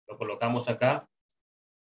celular. Lo colocamos acá.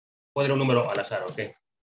 Puede ser un número al azar, ok.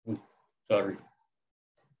 Sorry.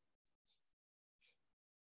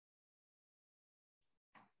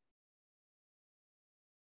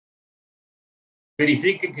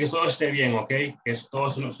 Verifique que todo esté bien, ok. Que todo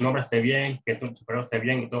su nombre esté bien, que tu superior esté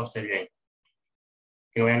bien y todo esté bien.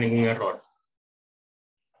 Que no haya ningún error.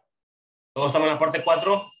 ¿Todos estamos en la parte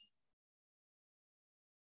 4?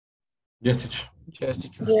 Yes, teacher. Yes,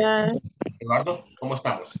 teacher. Yeah. Eduardo, ¿cómo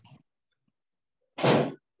estamos?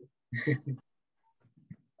 No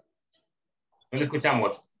le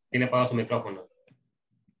escuchamos. Tiene apagado su micrófono.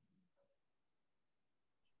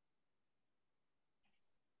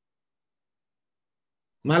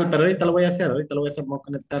 Mal, pero ahorita lo voy a hacer. Me voy a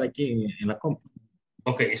conectar aquí en la compu.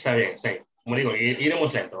 Ok, está bien, sí. Como digo,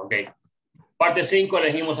 iremos lento, ok. Parte 5,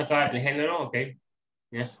 elegimos acá el género, ok.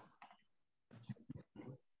 Yes.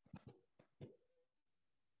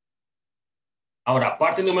 Ahora,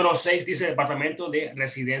 parte número 6 dice departamento de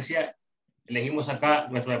residencia. Elegimos acá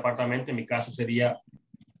nuestro departamento. En mi caso sería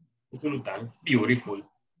Sultán. Beautiful.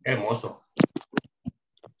 Hermoso.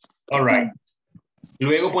 All right.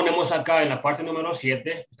 Luego ponemos acá en la parte número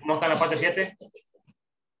 7. ¿Estamos acá en la parte 7?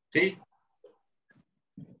 ¿Sí?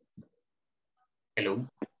 Hello.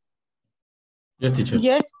 Yes, teacher.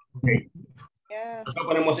 Yes. Okay. Yes. Acá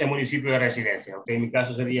ponemos el municipio de residencia. Okay. En mi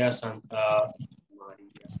caso sería Santa María.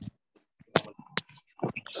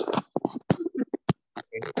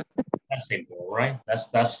 Okay. That's simple, right? That's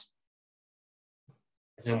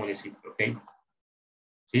ese es el municipio, ¿ok?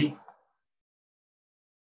 ¿Sí?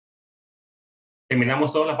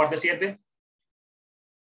 ¿Terminamos toda la parte 7?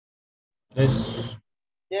 Yes.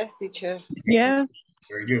 Yes, teacher. Yeah.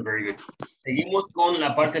 Very good, very good. Seguimos con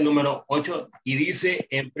la parte número 8 y dice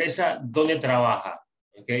empresa donde trabaja,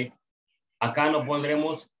 ¿ok? Acá no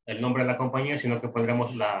pondremos el nombre de la compañía, sino que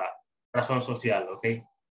pondremos la razón social, ¿ok?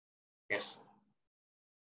 Yes.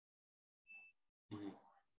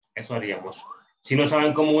 Eso haríamos. Si no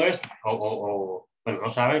saben cómo es, bueno, no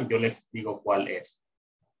saben, yo les digo cuál es.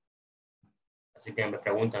 Así que me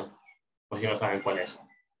preguntan por si no saben cuál es.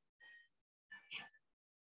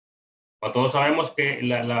 O todos sabemos que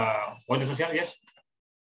la fuente social, ¿yes?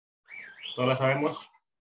 Todos la sabemos.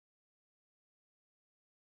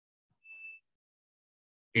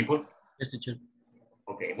 People. Yes, teacher.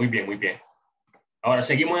 Ok, muy bien, muy bien. Ahora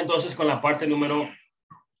seguimos entonces con la parte número...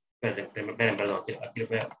 Esperen, perdón, aquí lo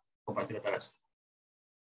voy a compartir otra vez.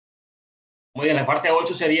 Muy bien, la parte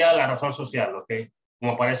 8 sería la razón social, ¿ok?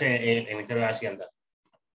 Como aparece en el Ministerio de Hacienda.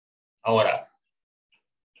 Ahora,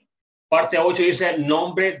 parte 8 dice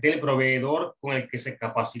nombre del proveedor con el que se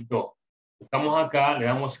capacitó. Buscamos acá, le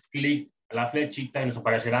damos clic a la flechita y nos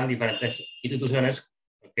aparecerán diferentes instituciones,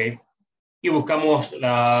 ¿ok? Y buscamos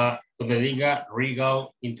donde diga Regal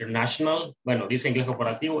International. Bueno, dice inglés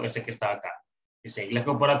corporativo, ese que está acá. Dice inglés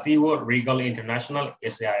corporativo, Regal International,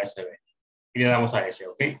 SASB. Y le damos a ese,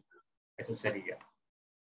 ¿ok? Ese sería.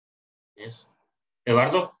 Yes.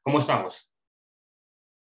 Eduardo, ¿cómo estamos?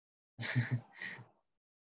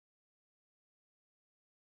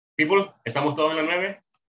 People, ¿estamos todos en la 9?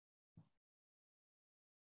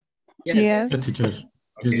 Yes. Yes, teacher.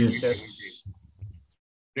 Okay. Yes.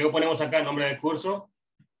 Luego ponemos acá el nombre del curso,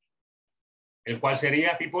 el cual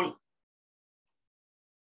sería, people,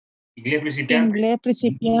 inglés principiante. Inglés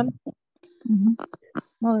principiante.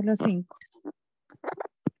 Módulo 5.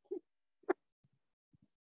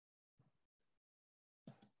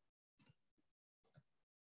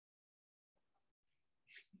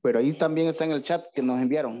 Pero ahí también está en el chat que nos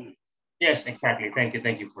enviaron. Yes, exactly.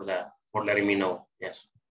 Thank you for that, for letting me know. Yes,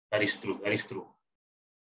 that is true, that is true.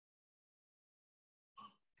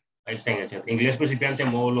 Ahí está en el chat. Inglés principiante,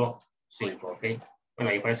 módulo 5, ¿ok? Bueno,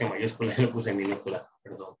 ahí parece en mayúscula, lo puse en minúscula,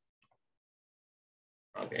 perdón.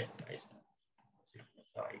 Ok, ahí está. Sí,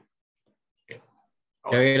 estaba ahí. Okay.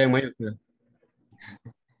 Ya era en mayúscula.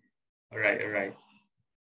 All right.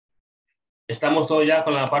 ¿Estamos todos ya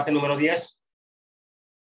con la parte número 10?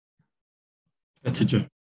 Yes, teacher.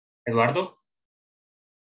 Eduardo.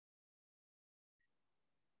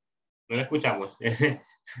 No le escuchamos.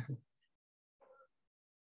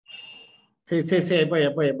 Sí, voy.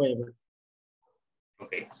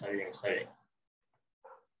 Ok, está bien.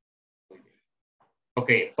 Ok,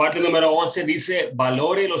 parte número 11 dice,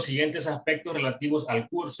 valore los siguientes aspectos relativos al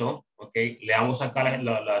curso. Ok, leamos acá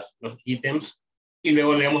los ítems y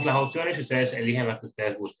luego leemos las opciones y ustedes eligen las que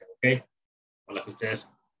ustedes gusten, ok, o la que ustedes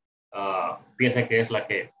piensen que es la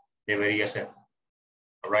que debería ser.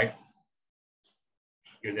 All right,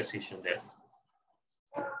 your decision there.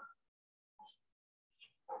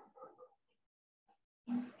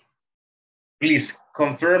 Please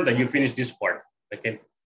confirm that you finished this part. Okay.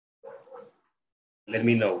 Let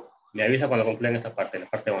me know. Me avisa cuando concluyan esta parte, la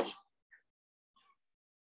parte 11.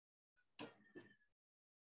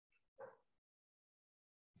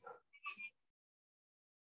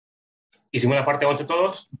 ¿Hicimos la parte 11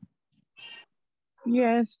 todos?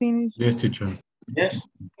 Yes, finish. Yes, teacher. Yes.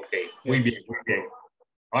 Ok, muy bien.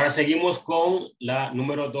 Ahora seguimos con la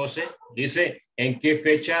número 12. Dice, ¿en qué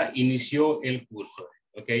fecha inició el curso?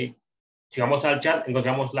 Ok. Si vamos al chat,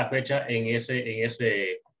 encontramos la fecha en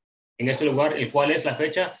ese lugar, el cual es la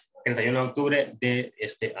fecha 31 de octubre de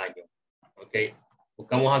este año. Ok.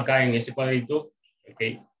 Buscamos acá en ese cuadrito. Ok.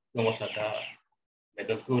 Vamos acá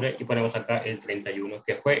de octubre y ponemos acá el 31,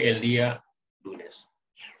 que fue el día lunes.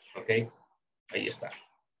 Ok. Ahí está.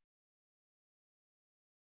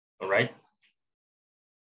 All right.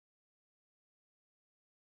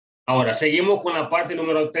 Ahora, seguimos con la parte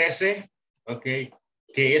número 13. Ok.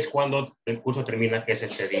 que es cuando el curso termina, que es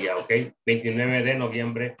ese día, ¿ok? 29 de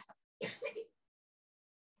noviembre.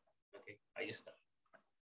 Okay, ahí está.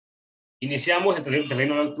 Iniciamos el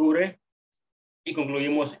 31 de octubre y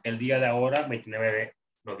concluimos el día de ahora, 29 de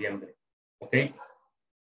noviembre, ¿ok?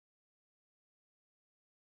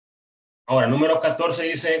 Ahora, número 14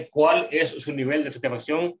 dice, ¿cuál es su nivel de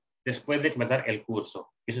satisfacción después de completar el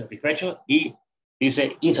curso? Dice satisfecho y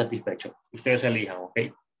dice insatisfecho. Ustedes elijan, ¿ok?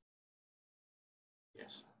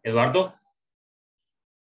 Yes. Eduardo.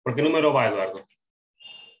 ¿Por qué número va, Eduardo?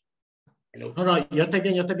 No, no, yo estoy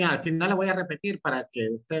bien. Al final le voy a repetir para que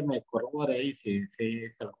usted me corrobore ahí si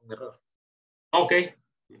es algún error. Ok,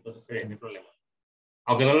 entonces no hay problema.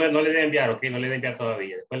 Aunque no le debe enviar, ok, no le debe enviar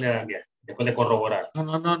todavía. Después le da enviar, después de corroborar.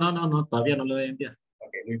 No, todavía no lo debe enviar.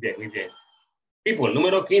 Ok, muy bien, muy bien. People,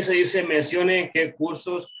 número 15 dice, mencione qué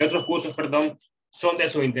otros cursos, perdón, son de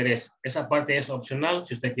su interés. Esa parte es opcional.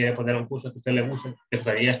 Si usted quiere poner un curso que a usted le guste, que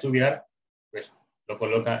gustaría estudiar, pues lo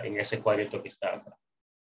coloca en ese cuadrito que está acá.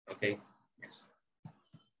 Ok.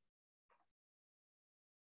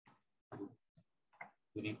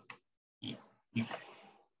 Yes.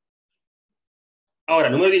 Ahora,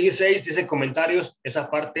 número 16 dice comentarios. Esa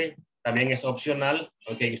parte también es opcional.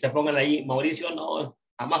 Ok, usted póngale ahí, Mauricio, no,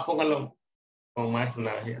 jamás póngalo como maestro.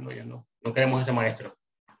 Ya no. No queremos ese maestro.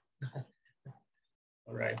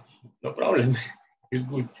 All right. No problem. It's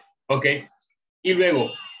good. Ok. Y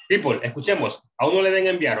luego, people, escuchemos. Aún no le den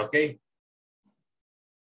enviar, ok.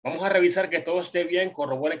 Vamos a revisar que todo esté bien,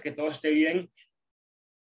 corrobore que todo esté bien.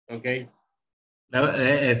 Ok.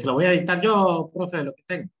 Se lo voy a dictar yo, profe, lo que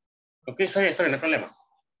tengo. Ok, está bien, no hay problema.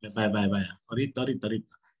 Vaya. Ahorita.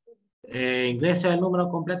 Ingresa el número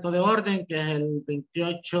completo de orden, que es el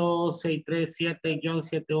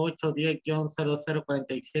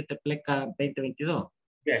 28637-7810-0047, pleca 2022.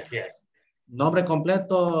 Yes. Nombre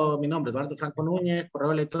completo, mi nombre, Eduardo Franco Núñez,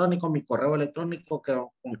 correo electrónico, mi correo electrónico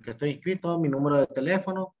con el que estoy inscrito, mi número de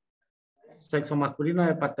teléfono, sexo masculino,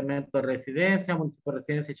 departamento de residencia, municipio de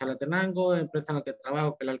residencia Chalatenango, empresa en la que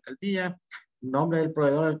trabajo, que es la alcaldía, nombre del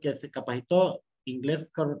proveedor al que se capacitó, Inglés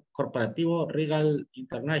Corporativo Regal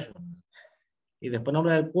International. Y después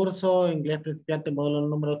nombre del curso, Inglés Principiante Módulo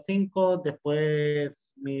número 5,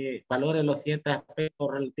 después mi valores, los siguientes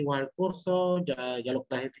aspectos relativos al curso, ya lo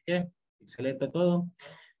clasifiqué, excelente todo.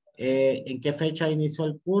 ¿En qué fecha inició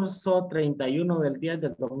el curso? 31 del 10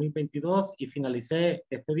 del 2022 y finalicé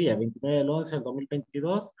este día, 29 del 11 del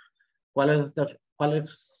 2022. ¿Cuál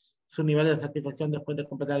es su nivel de satisfacción después de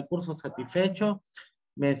completar el curso? Satisfecho.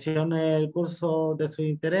 Mencione el curso de su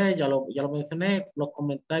interés, ya lo mencioné. Los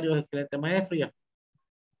comentarios, excelente maestro, y ya.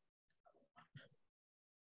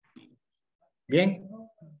 ¿Bien?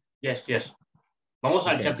 Yes. Vamos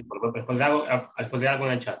al chat, responder algo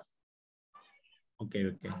en el chat. Ok.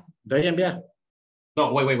 ¿Doy a enviar?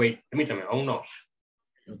 No, wait. Permítame, aún no.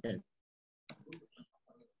 Ok.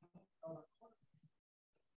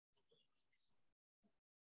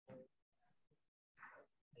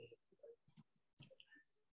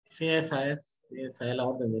 Sí, esa es la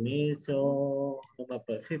orden de inicio.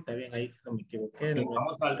 Sí, está bien, ahí no me equivoqué.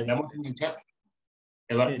 Vamos en el chat.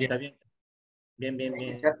 Eduardo, sí, está bien. Bien.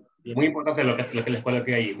 Muy importante lo que les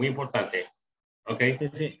coloqué ahí, muy importante. ¿Ok?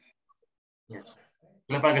 Sí. Yes.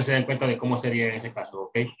 Para que se den cuenta de cómo sería en ese caso,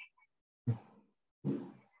 ¿ok?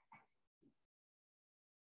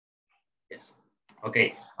 Yes. Ok,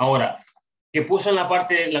 ahora, ¿qué puso en la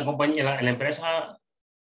parte de la compañía, en la empresa?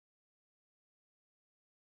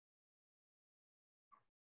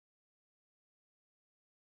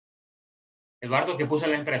 Eduardo, ¿qué puso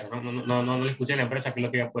en la empresa? No le escuché en la empresa, ¿qué es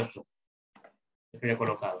lo que había puesto? ¿Qué había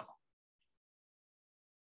colocado?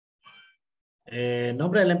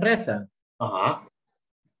 Nombre de la empresa. Ajá.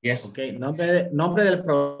 Yes. Ok, nombre del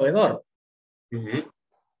proveedor. Uh-huh.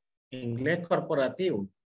 Inglés corporativo.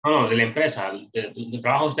 No, de la empresa, de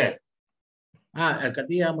trabajo usted.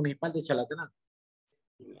 Alcaldía Municipal de Chalatenango.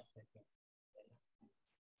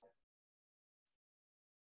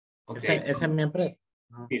 Okay. Esa es mi empresa.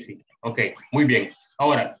 Sí. Ok, muy bien.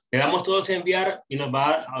 Ahora, le damos todos a enviar y nos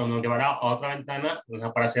llevará a otra ventana. Nos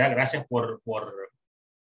aparecerá gracias por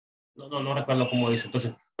no recuerdo cómo dice.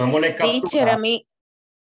 Entonces, tomémosle captura.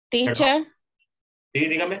 Teacher. Sí,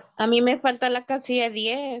 dígame. A mí me falta la casilla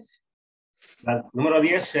 10. La número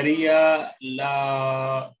 10 sería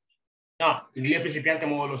Inglés principiante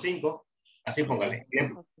módulo 5. Así póngale.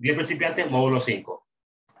 Inglés principiante módulo 5.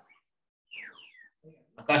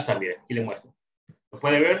 Acá está, mire, aquí le muestro. ¿Lo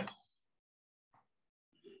puede ver?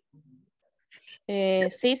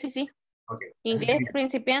 Sí. Okay. Inglés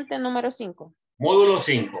principiante número 5. Módulo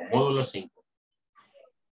 5.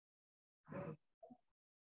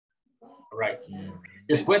 All right.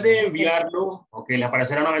 Después de enviarlo, ok, le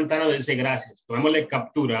aparecerá una ventana donde dice gracias. Tomémosle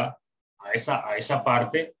captura a esa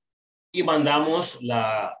parte y mandamos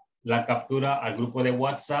la captura al grupo de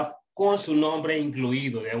WhatsApp con su nombre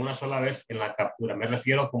incluido de una sola vez en la captura. Me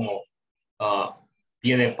refiero como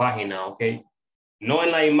pie de página, ok. No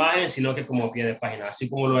en la imagen, sino que como pie de página, así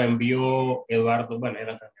como lo envió Eduardo. Bueno,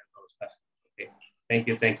 era también en todos los casos. Okay. Thank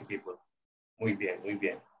you, people. Muy bien, muy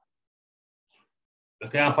bien.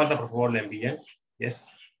 Los que hagan falta, por favor, le envíen. Yes.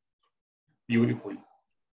 Beautiful.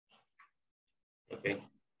 Okay.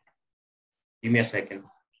 Give me a second.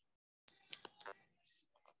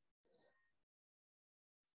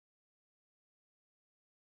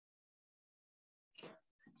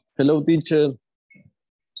 Hello, teacher.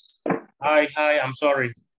 Hi, I'm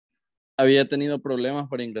sorry. Había tenido problemas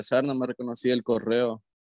para ingresar, no me reconocía el correo.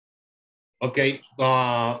 Ok,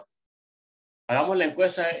 hagamos la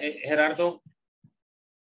encuesta, Gerardo.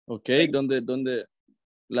 Ok, ¿dónde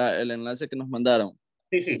el enlace que nos mandaron?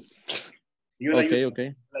 Sí. Yo ok.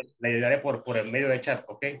 Le ayudaré por el medio de chat,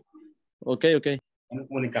 ok. Ok. Nos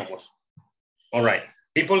comunicamos. All right.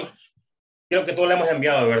 People, creo que todos le hemos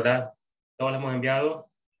enviado, ¿verdad? Todos le hemos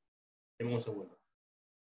enviado. Deme un segundo.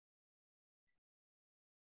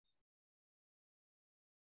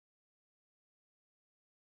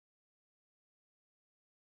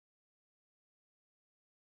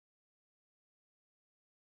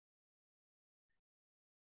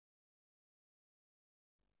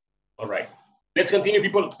 All right. Let's continue,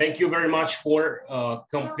 people. Thank you very much for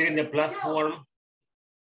completing the platform.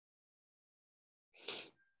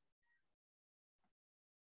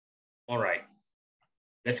 All right.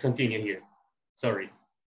 Let's continue here. Sorry.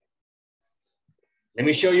 Let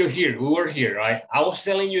me show you here. We were here, right? I was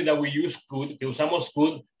telling you that we use could, que usamos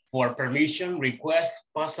could for permission, request,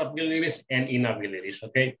 possibilities, and inabilities,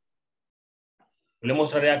 okay? Le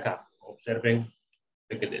mostraré acá. Observen.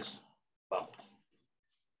 Look at this. Vamos.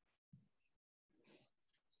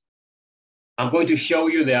 I'm going to show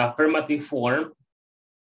you the affirmative form.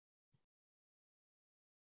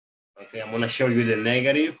 Okay, I'm going to show you the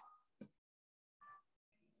negative.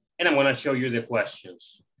 And I'm going to show you the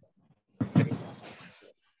questions.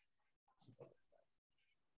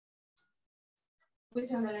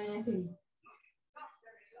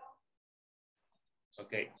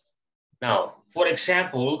 Okay. Now, for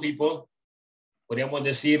example, people, podríamos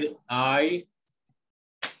decir, I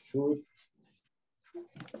could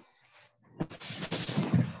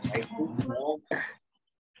walk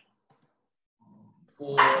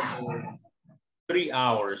for 3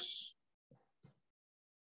 hours.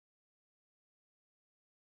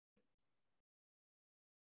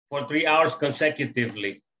 For 3 hours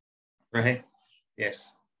consecutively, right?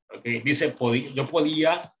 Yes. Okay. Dice, yo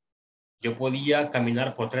podía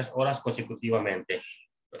caminar por 3 horas consecutivamente.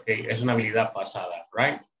 Okay. Es una habilidad pasada,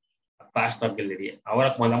 right? Past ability.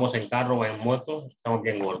 Ahora cuando andamos en carro o en moto, estamos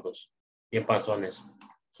bien gordos, bien panzones.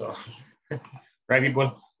 So, right,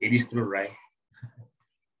 people? It is true, right?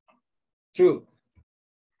 True.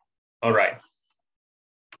 All right.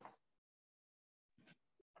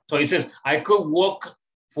 So it says, I could walk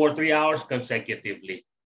for 3 hours consecutively.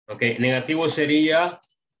 Okay, negativo sería,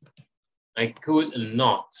 I could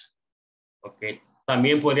not. Okay,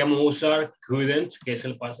 también podríamos usar couldn't, que es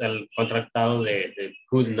el contractado de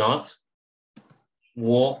could not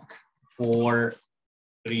walk for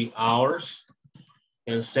 3 hours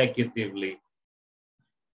consecutively.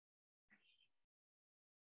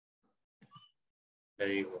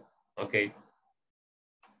 There you go. Okay.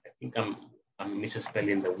 I think I'm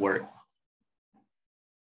misspelling the word.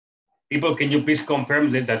 People, can you please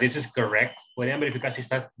confirm that this is correct? ¿Podrían verificar si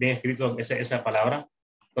está bien escrito esa palabra?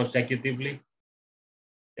 Consecutively.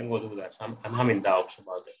 Tengo dudas. I'm having doubts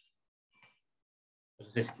about it.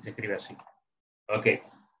 Entonces se escribe así. Okay.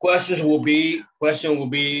 Question will be,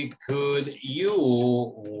 could you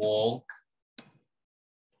walk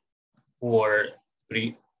for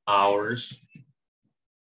 3 hours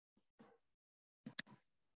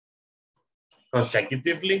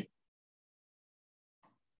consecutively?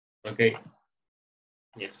 Okay.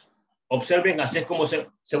 Yes. Observen, así es como se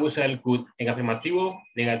usa el could en afirmativo,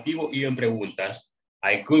 negativo y en preguntas.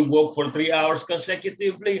 I could walk for 3 hours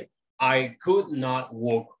consecutively. I could not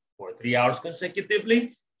walk for 3 hours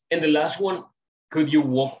consecutively. And the last one, could you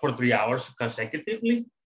walk for 3 hours consecutively?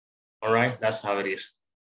 All right, that's how it is.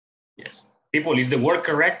 Yes. People, is the word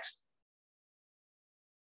correct?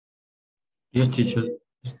 Yes, teacher.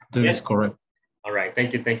 That is correct. All right,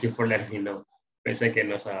 thank you for letting me know. Pensé que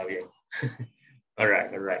no estaba bien. All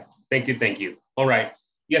right. Thank you. All right.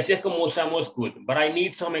 Y así es como usamos could, but I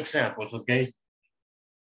need some examples, okay?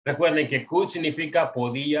 Recuerden que could significa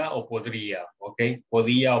podía o podría, okay?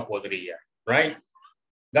 Podía o podría, right?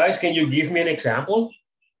 Guys, can you give me an example?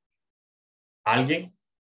 ¿Alguien?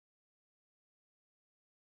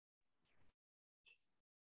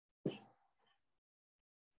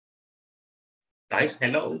 Guys,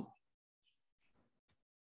 hello.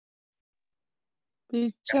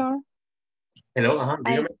 Teacher, Hello,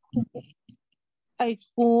 dígame. I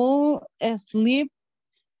could sleep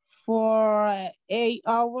for 8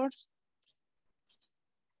 hours.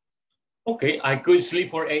 Okay, I could sleep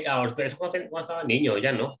for 8 hours, pero eso cuando estaba niño,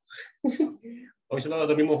 ya no. Hoy solo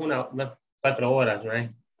dormimos unas 4 horas,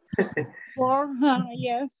 right? 4,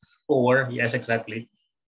 yes. 4, yes, exactly.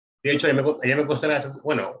 De hecho, ayer me acosté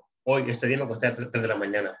bueno, hoy, este día me acosté a 3 de la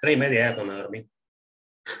mañana. 3:30 era cuando me dormí.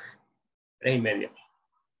 3:30.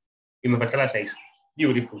 Y me desperté a las 6.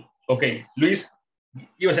 Beautiful. Okay, Luis,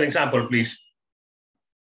 give us an example, please.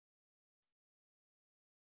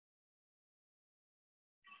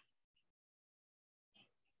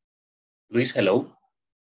 Luis, hello.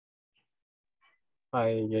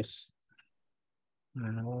 Hi, yes.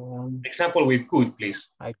 Example with could, please.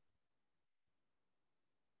 I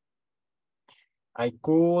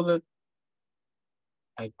could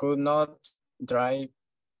not drive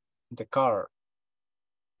the car.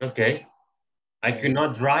 Okay. I could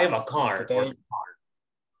not drive a car. Today.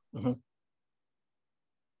 Mm-hmm.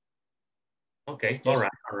 Okay, Yes. all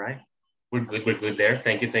right. We're good there.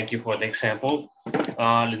 Thank you for the example.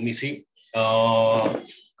 Let me see.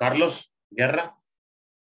 Carlos Guerra.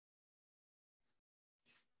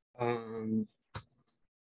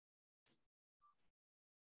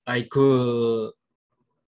 I could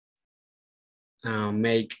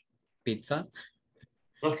make pizza.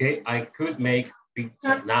 Okay, I could make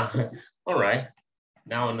pizza. Now, all right.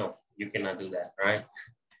 Now, no, you cannot do that, right?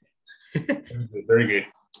 Very good.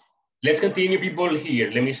 Let's continue, people,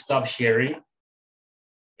 here. Let me stop sharing.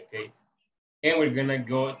 Okay. And we're going to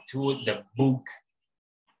go to the book.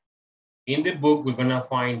 In the book, we're going to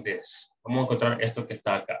find this. Vamos a encontrar esto que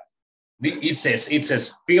está acá. It says,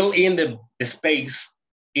 fill in the space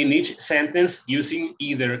in each sentence using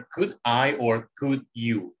either could I or could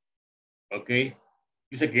you. Okay.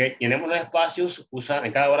 Dice que llenemos los espacios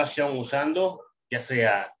en cada oración usando ya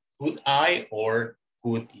sea could I or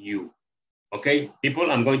could you. Okay,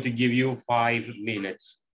 people, I'm going to give you 5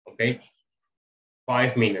 minutes. Okay,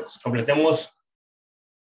 5 minutes. Completemos.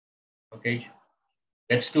 Okay,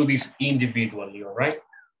 let's do this individually, all right?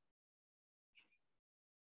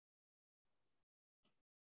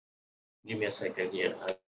 Give me a second here.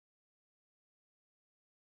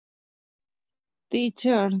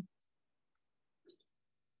 Teacher.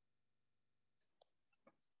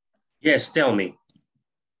 Yes, tell me.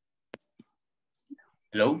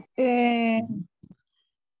 Hello?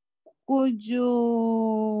 Could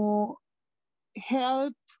you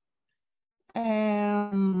help ay,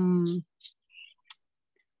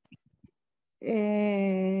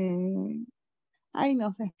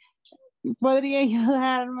 no sé. ¿Podría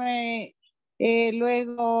ayudarme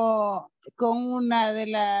luego con una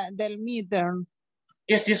del midterm?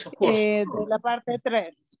 Yes, of course. De la parte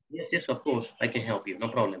 3. Yes, of course. I can help you. No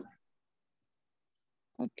problem.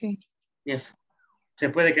 Okay. Yes. Se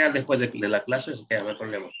puede quedar después de la clase, se queda, no hay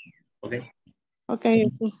problema. Okay. Okay,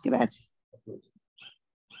 gracias.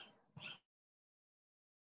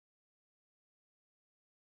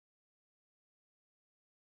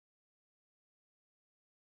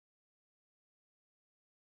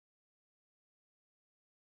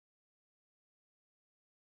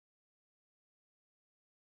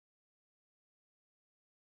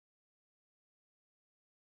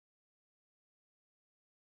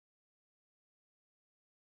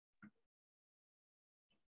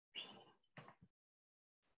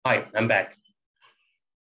 Hi, I'm back.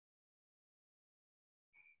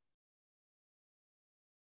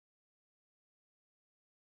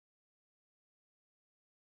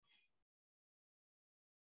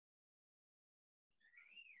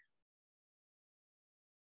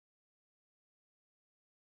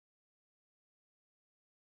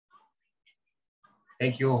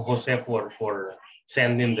 Thank you, Jose, for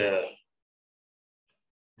sending the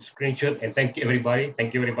screenshot, and thank you everybody.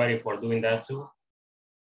 Thank you everybody for doing that too.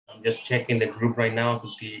 I'm just checking the group right now to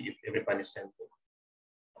see if everybody sent it.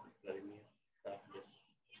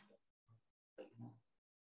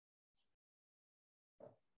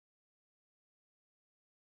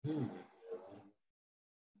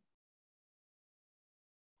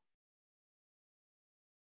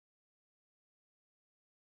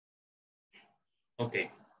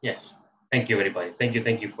 Okay, yes. Thank you, everybody. Thank you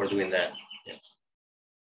for doing that. Yes.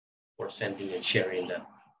 For sending and sharing the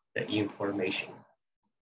information.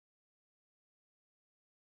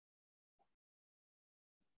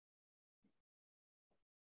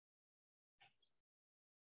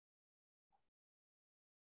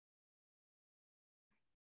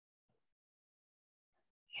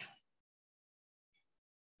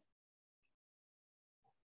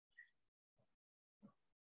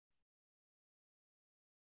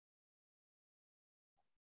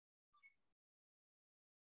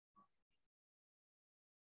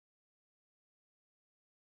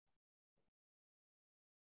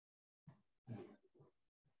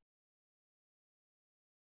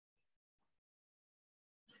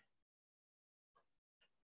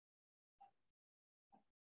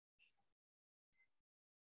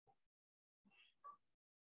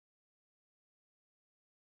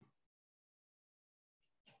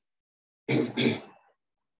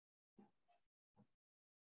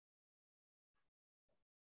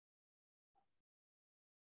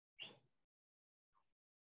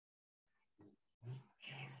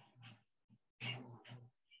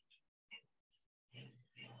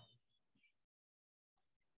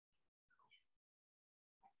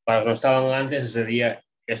 Para los que no estaban antes, ese día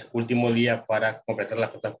es último día para completar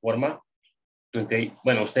la plataforma. Okay.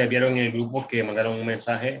 Bueno, ustedes vieron en el grupo que mandaron un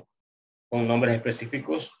mensaje con nombres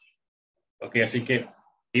específicos. Ok, así que,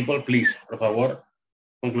 people, please, por favor,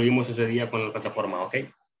 concluimos ese día con la plataforma, ok?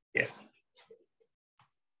 Yes.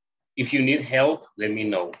 If you need help, let me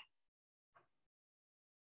know.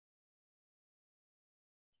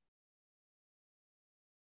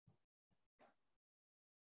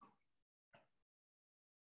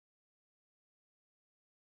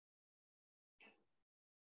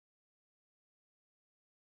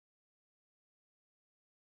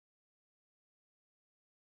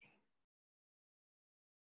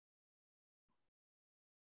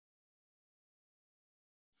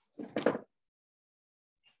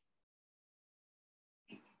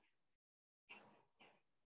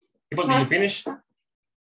 People, did you finish?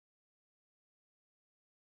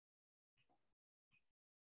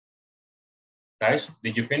 Guys,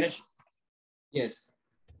 did you finish? Yes.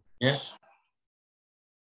 Yes.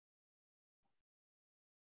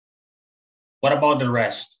 What about the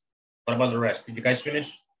rest? What about the rest? Did you guys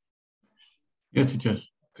finish? Yes, teacher.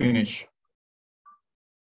 Finish.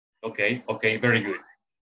 Okay, okay, very good.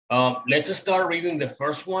 Let's start reading the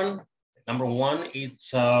first one. Number one,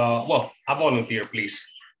 it's, well, a volunteer, please.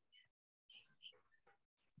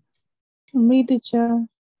 Me, teacher.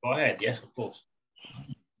 Go ahead, yes, of course.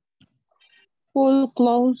 Could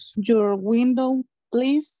close your window,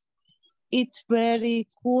 please? It's very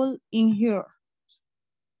cool in here.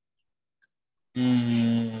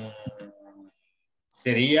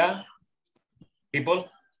 Sería, people,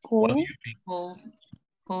 cool. What do you think?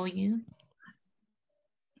 Cool you.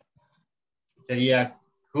 Sería,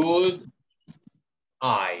 could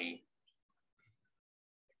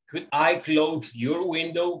I close your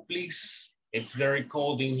window, please? It's very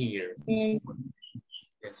cold in here. Okay.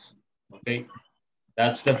 Yes, okay.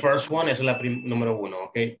 That's the first one, esa es la número uno,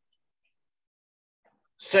 okay?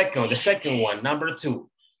 The second one, number two.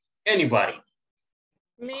 Anybody?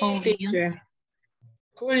 Me, teacher.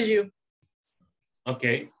 Could you?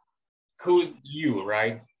 Okay. Could you,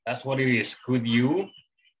 right? That's what it is. Could you?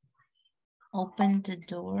 Open the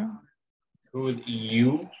door. Could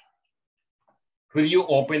you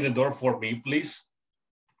open the door for me, please?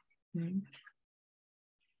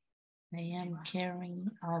 I am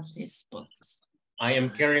carrying all these books. I am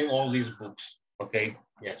carrying all these books. Okay,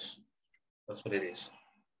 yes. That's what it is.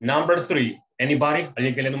 Number three. Anybody?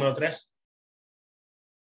 ¿Alguien que lee número tres?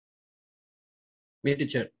 Me,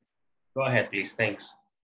 teacher. Go ahead, please. Thanks.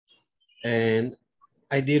 And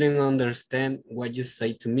I didn't understand what you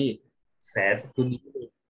said to me. Said?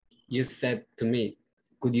 You said to me.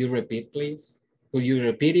 Could you repeat, please? Could you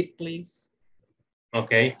repeat it, please?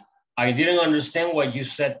 Okay. I didn't understand what you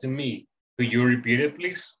said to me. Could you repeat it,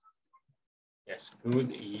 please? Yes,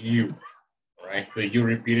 could you? All right, could you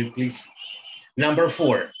repeat it, please? Number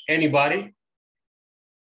four, anybody?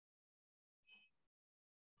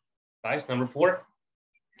 Guys, number four.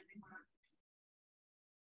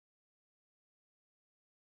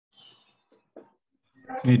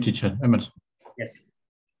 Hey, teacher, Emerson. Yes.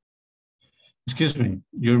 Excuse me,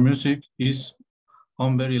 your music is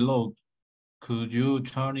on very loud. Could you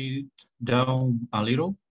turn it down a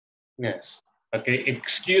little? Yes. Okay,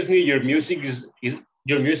 excuse me, your music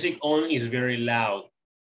your music on is very loud.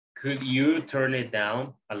 Could you turn it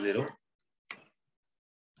down a little?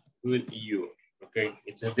 Could you? Okay,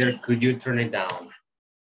 it says there, could you turn it down?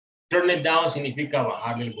 Turn it down significa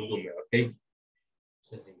bajarle el volumen, okay?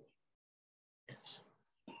 Yes.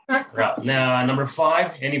 Right. Now, number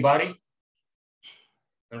five, anybody?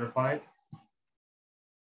 Number five?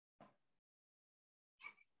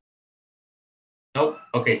 Nope.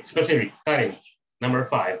 Okay, specific, Karin. Number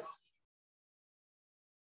five.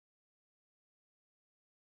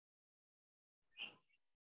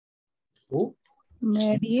 Who?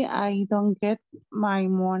 Mary, I don't get my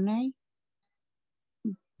money.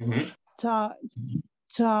 Child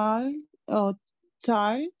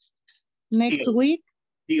next Till. week.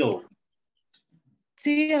 Till.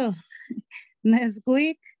 Next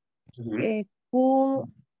week.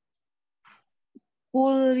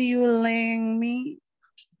 Could you lend me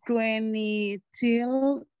 20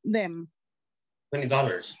 till them?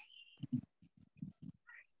 $20.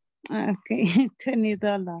 Okay,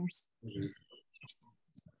 $20.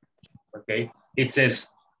 Okay, it says,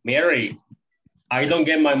 Mary, I don't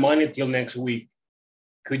get my money till next week.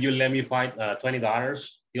 Could you let me find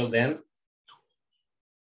 $20 till then?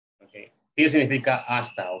 Okay, till significa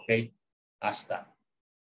hasta, okay? Hasta.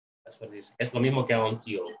 That's what it is. Es lo mismo que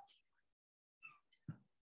until.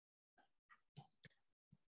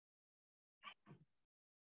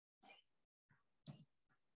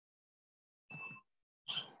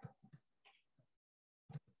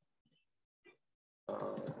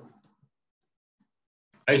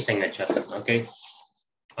 Ahí está en el chat, ok.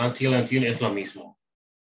 Until es lo mismo.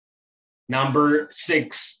 Number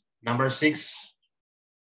 6. Number 6.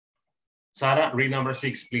 Sarah, read number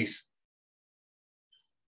 6, please.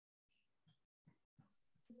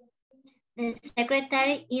 The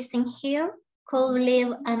secretary isn't here. Could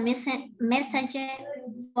leave a message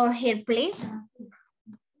for her, please?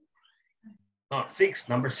 No, 6,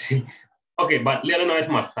 number 6. Okay, but léalo una vez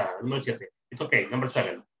más, Sarah. Número 7. It's okay, number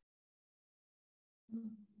 7.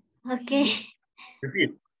 Okay.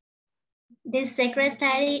 Repeat. The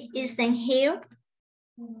secretary isn't here.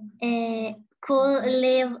 Could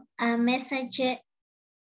leave a message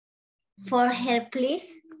for her, please?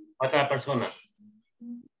 Otra persona.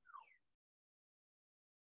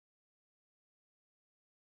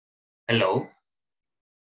 Hello.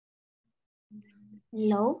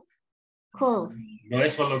 Hello. Could. No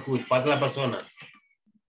es solo could. ¿Cuál es la persona?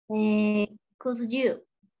 Could you?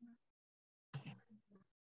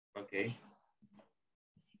 Okay.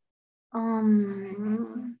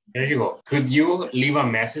 There you go. Could you leave a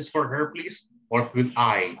message for her, please? Or could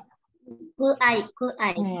I? Could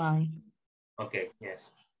I? Okay,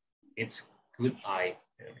 yes. It's could I.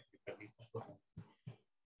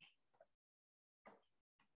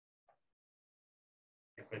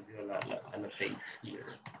 Annotate here.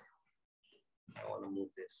 I want to move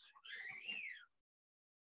this.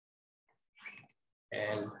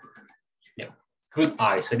 And yeah, could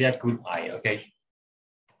I? Sería could I, okay?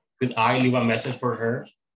 Could I leave a message for her?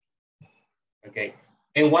 Okay.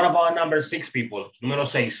 And what about number 6, people? Número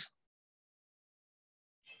 6.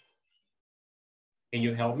 Can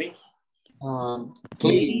you help me?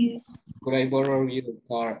 Please, could I borrow your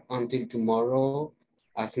car until tomorrow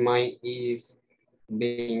as mine is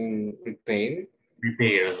being repaired?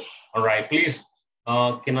 Repaired. All right, please.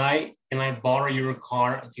 Can I borrow your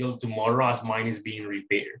car until tomorrow as mine is being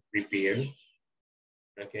repaired?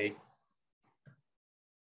 Okay.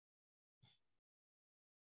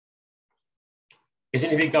 ¿Qué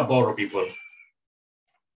significa borrow, people?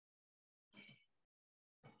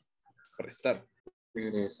 Prestar.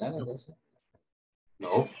 Regresar.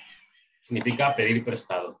 No. Significa pedir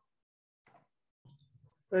prestado.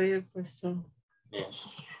 Pedir prestado. Yes.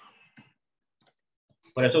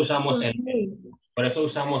 Por eso usamos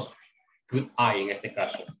could I en este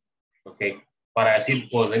caso. Okay. Para decir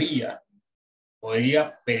podría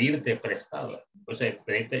pedirte prestado. O sea,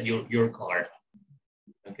 pedirte your car.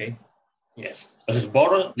 Okay. Yes. Entonces,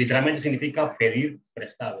 borrow literalmente significa pedir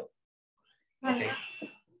prestado. Okay.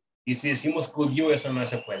 Y si decimos could you, eso no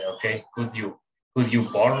se puede, okay. Could you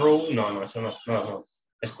borrow? No, eso no.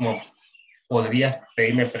 Es como podrías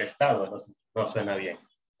pedirme prestado, no suena bien.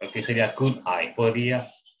 Okay, sería could I,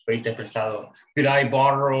 podría pedirte prestado. Could I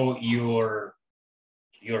borrow your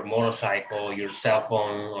motorcycle, your cell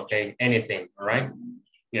phone, okay, anything, all right?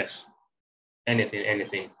 Yes,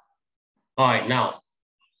 anything. All right, now,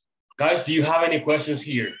 guys, do you have any questions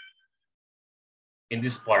here in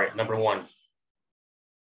this part, number 1?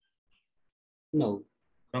 No.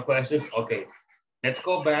 No questions? Okay, let's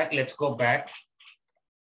go back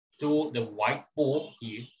to the whiteboard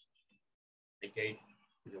here, okay,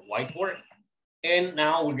 the whiteboard. And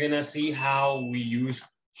now we're gonna see how we use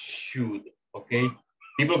should, okay?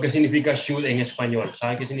 People, ¿qué significa should en español?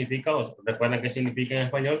 ¿Saben qué significa? ¿Recuerdan qué significa en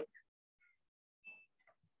español?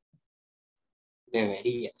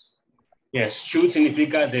 Deberías. Yes, should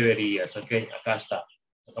significa deberías, okay? Acá está.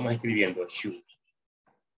 Estamos escribiendo should.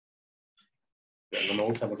 No me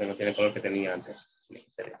gusta porque no tiene el color que tenía antes.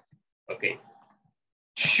 Okay.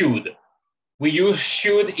 Should. We use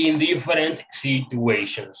should in different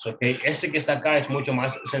situations, okay? Este que está acá es mucho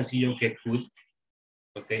más sencillo que could,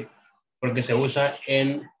 okay? Porque se usa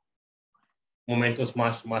en momentos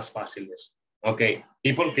más fáciles. Okay,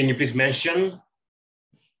 people, can you please mention?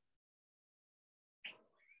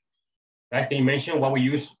 Guys, can you mention what we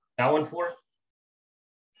use that one for?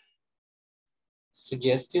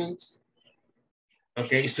 Suggestions.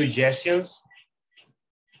 Okay, suggestions.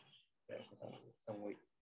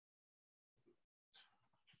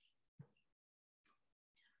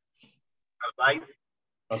 Advice.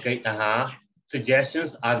 Okay,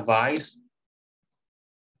 suggestions, advice.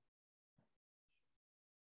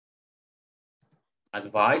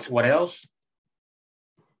 Advice, what else?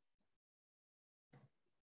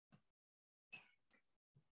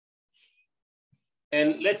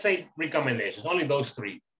 And let's say recommendations, only those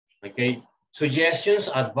 3, okay? Suggestions,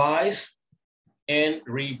 advice, and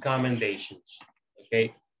recommendations,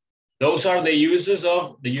 okay? Those are the uses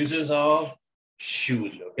of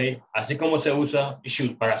should, okay? Así como se usa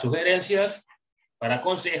should para sugerencias, para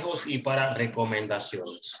consejos y para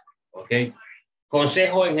recomendaciones, okay?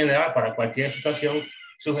 Consejo en general para cualquier situación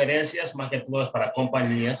sugerencias más que todo es para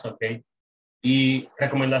compañías, ok. Y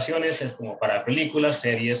recomendaciones es como para películas,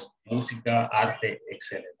 series, música, arte,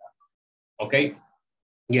 etc. Ok.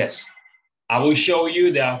 Yes. I will show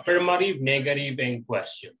you the affirmative, negative, and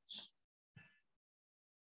questions.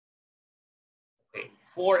 Okay.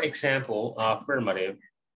 For example, affirmative.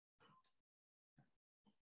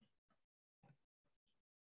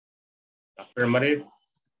 Affirmative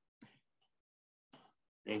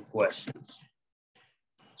and questions.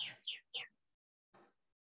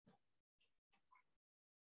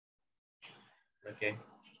 Okay.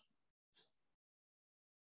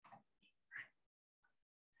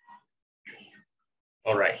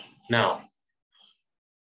 All right. Now,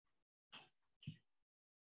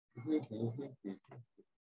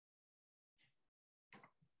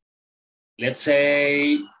 let's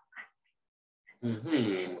say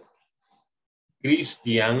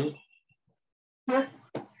Christian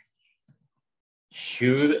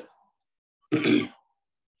should,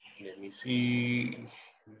 let me see,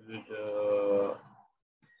 should,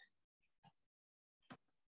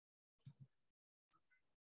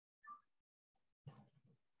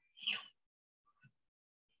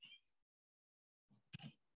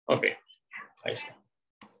 okay, I see.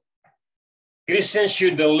 Christian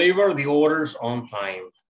should deliver the orders on time.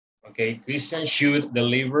 Okay, Christian should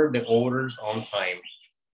deliver the orders on time.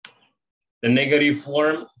 The negative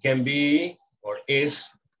form can be or is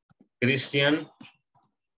Christian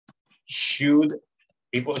should,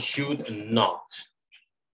 people should not.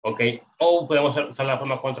 Okay, o podemos usar la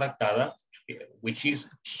forma contractada, which is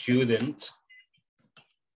shouldn't.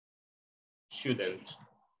 Shouldn't.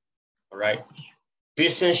 All right.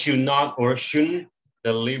 Christian should not or shouldn't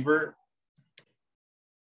deliver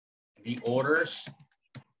the orders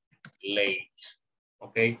late.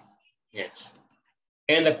 Okay. Yes.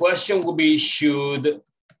 And the question will be, should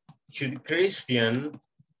Christian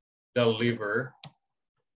deliver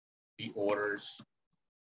the orders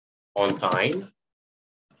on time?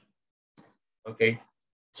 Okay.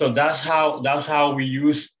 So that's how we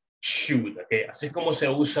use should. Okay. Así es como se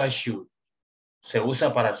usa should. Se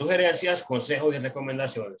usa para sugerencias, consejos y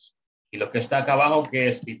recomendaciones. Y lo que está acá abajo, ¿qué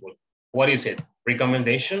es, people? What is it?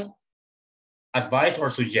 Recommendation, advice, or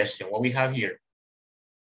suggestion? What we have here.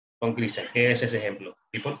 Con Cristian, ¿qué es ese ejemplo?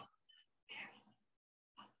 People?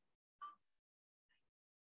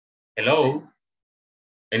 Hello?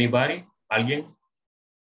 Anybody? ¿Alguien?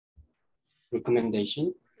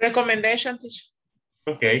 Recommendation. Recommendation, teacher.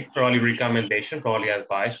 Okay, probably recommendation, probably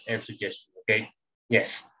advice and suggestion. Okay,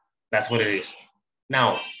 yes, that's what it is.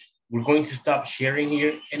 Now, we're going to stop sharing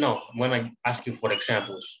here. And no, I'm going to ask you for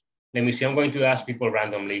examples. Let me see, I'm going to ask people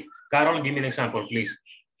randomly. Carol, give me an example, please.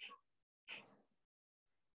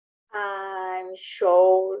 I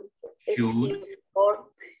should sleep more.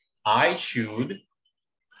 I should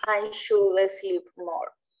Sleep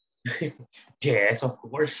more. Yes, of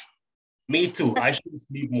course. Me too. I should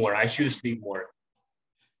sleep more. I should sleep more.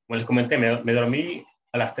 Como les comenté, me dormí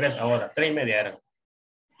a las 3 ahora, 3:30 eran.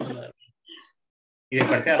 Y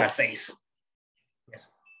desperté a las 6. Yes.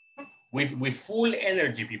 With full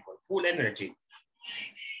energy, people. Full energy.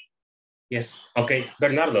 Yes. Okay.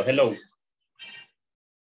 Bernardo, hello.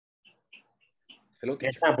 Hello, teacher.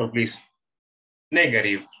 Example, please.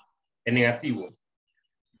 Negative. En negativo.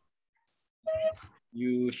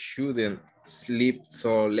 You shouldn't sleep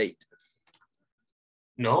so late.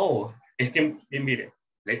 No, es que, mire,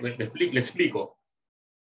 le explico.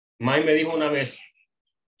 May me dijo una vez,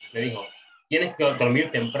 me dijo, tienes que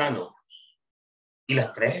dormir temprano. Y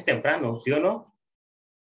las 3 es temprano, ¿sí o no?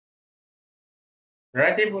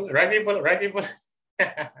 Right, people? Right, people? Right, people?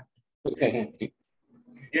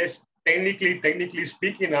 Yes, technically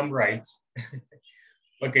speaking, I'm right.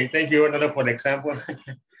 Okay, thank you, Bernardo, for the example.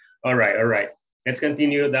 All right. Let's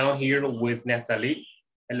continue down here with Natalie.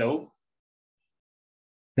 Hello.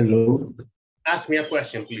 Hello. Ask me a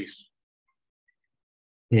question, please.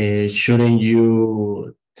 Shouldn't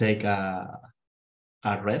you take a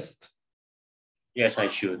rest? Yes, I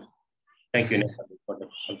should. Thank you, Natalie, for the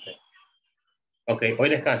content. Okay, hoy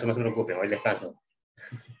descanso, no se preocupen, hoy descanso.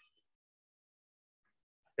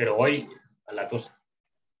 Pero hoy a las 12.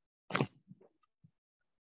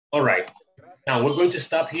 All right. Now we're going to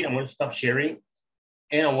stop here. I'm going to stop sharing.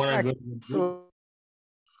 And I want to go.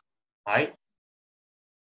 Hi.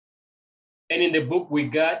 And in the book we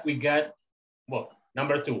got, well,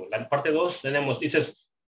 number 2, la parte 2 tenemos, it says,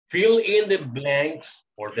 fill in the blanks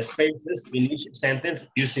or the spaces in each sentence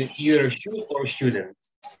using either should or shouldn't.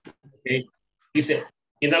 Okay. Dice,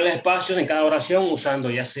 llenar los espacios en cada oración usando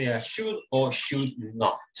ya sea should or should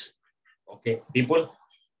not. Okay, people,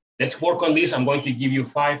 let's work on this. I'm going to give you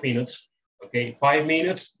 5 minutes. Okay, 5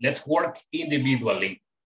 minutes. Let's work individually.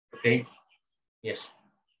 Okay, yes.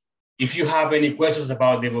 If you have any questions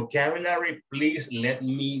about the vocabulary, please let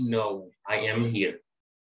me know. I am here.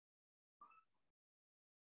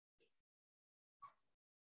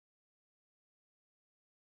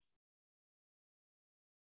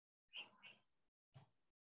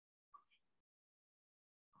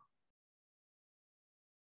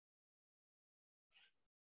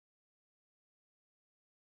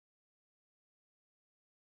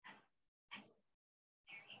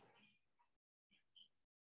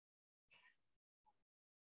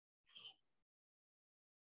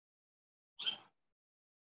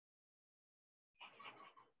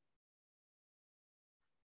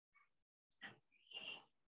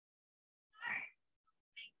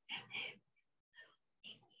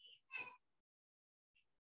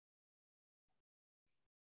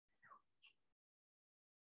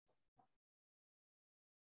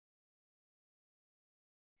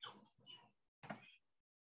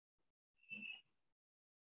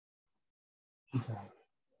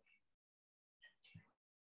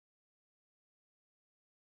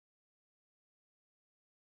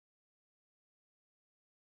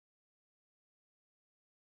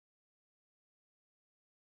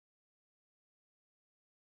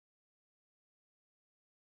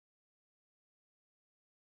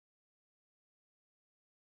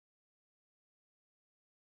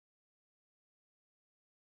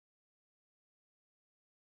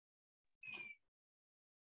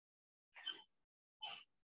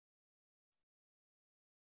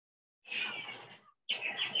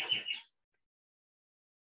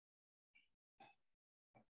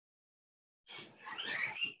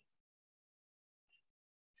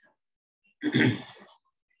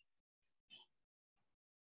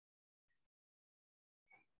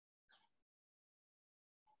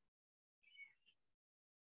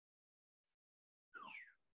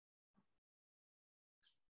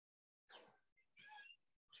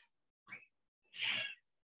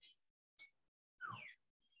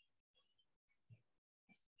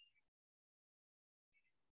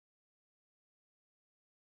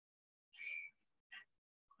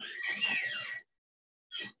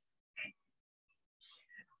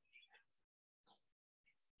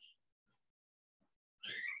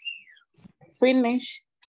 Finish.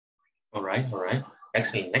 All right, all right.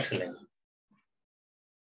 Excellent, excellent.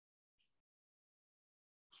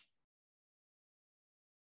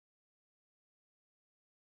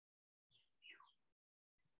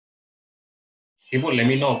 People, let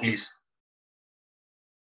me know, please.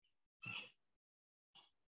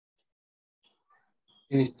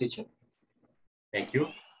 Finish, teacher. Thank you.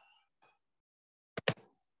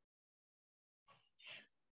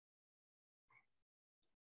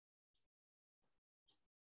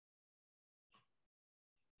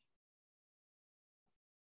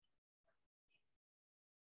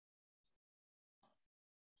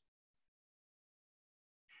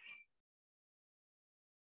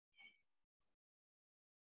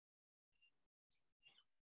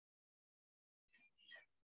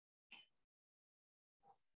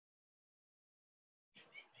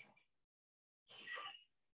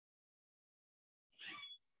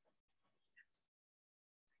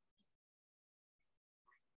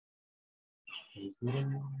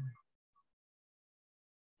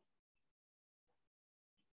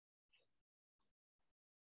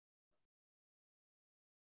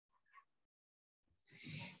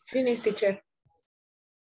 Finish, teacher.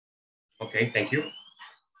 Okay, thank you.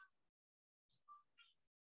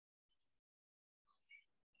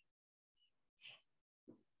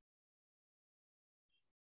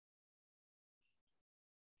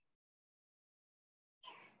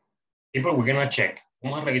 People, we're gonna check.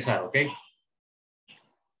 Vamos a revisar, okay?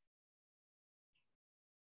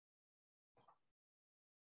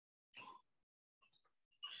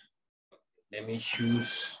 Let me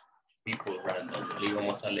choose people randomly.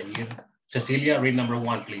 Vamos a elegir. Cecilia, read number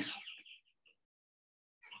 1, please.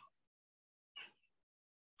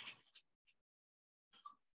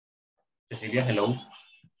 Cecilia, hello.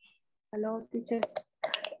 Hello, teacher.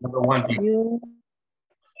 Number 1, please.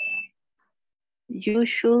 You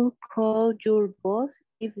should call your boss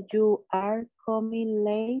if you are coming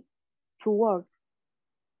late to work.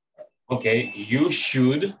 Okay, you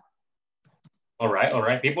should. All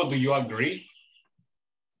right. People, do you agree?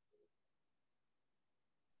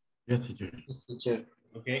 Yes, teacher. Yes, teacher.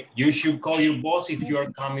 Okay, you should call your boss if you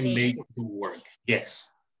are coming late to work. Yes.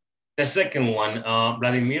 The second one,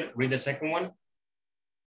 Vladimir, read the second one.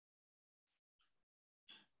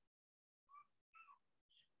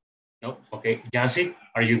 No, okay. Jancy,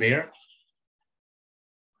 are you there?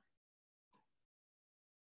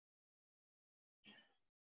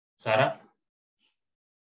 Sarah?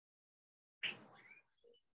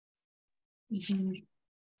 You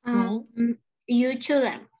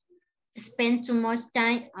shouldn't spend too much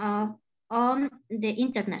time on the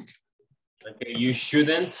internet. Okay, you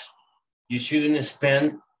shouldn't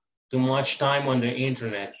spend too much time on the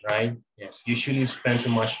internet, right? Yes, you shouldn't spend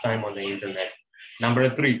too much time on the internet. Number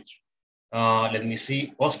 3. Let me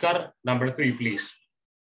see. Oscar, number 3, please.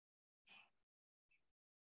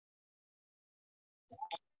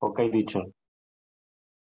 Okay, teacher.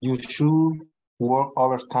 You should work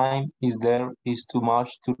overtime if there is too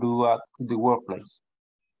much to do at the workplace.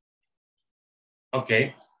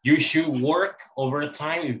 Okay, you should work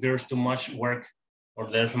overtime if there's too much work or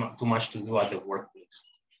there's too much to do at the workplace.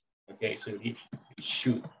 Okay, so you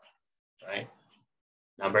should, right?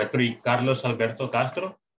 Number 3, Carlos Alberto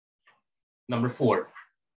Castro. Number 4.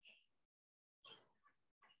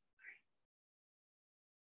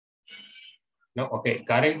 No, okay,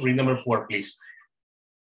 Karen, read number 4, please.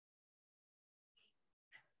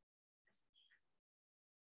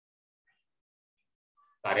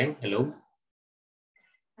 Karen, hello.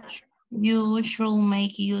 You should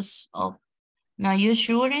make use of, no, you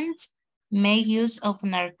shouldn't make use of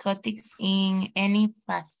narcotics in any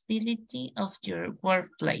facility of your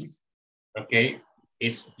workplace. Okay,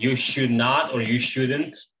 it's you should not or you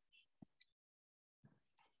shouldn't.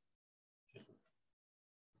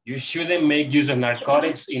 You shouldn't make use of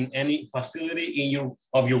narcotics in any facility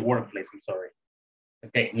of your workplace. I'm sorry.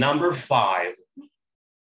 Okay, number 5.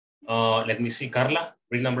 Let me see, Carla,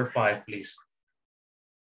 read number 5, please.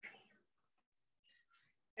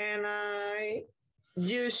 And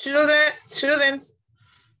you shouldn't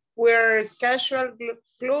wear casual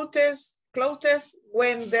clothes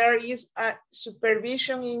when there is a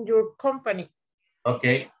supervision in your company.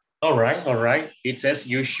 Okay, all right. It says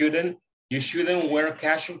you shouldn't wear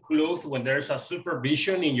casual clothes when there's a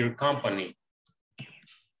supervision in your company.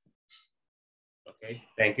 Okay,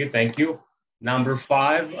 thank you. Number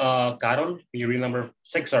 5, Carol, can you read number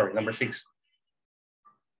 6? Sorry, number 6.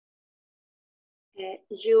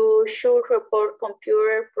 You should report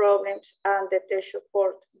computer problems and the tech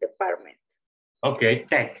support department. Okay,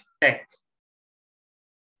 tech.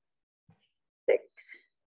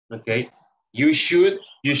 Okay, you should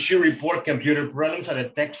report computer problems at the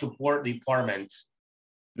tech support department.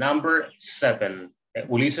 Number 7,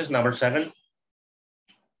 Ulises, number 7.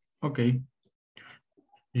 Okay.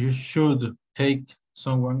 You should take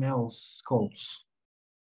someone else's calls.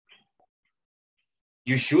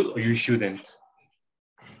 You should or you shouldn't?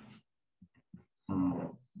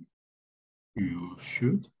 You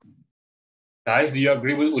should. Guys, do you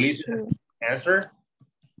agree with Ulises' answer?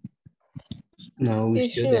 No, we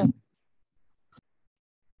shouldn't.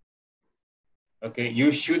 Okay,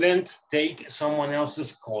 you shouldn't take someone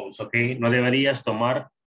else's calls, okay? No deberías tomar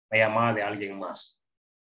la llamada de alguien más.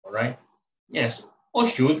 All right? Yes. Or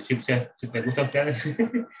should, si te gusta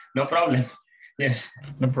usted. No problem. Yes.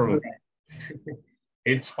 No problem.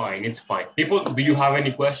 It's fine. People, do you have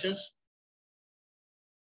any questions?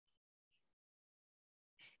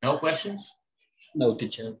 No questions? No,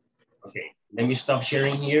 teacher. Okay, let me stop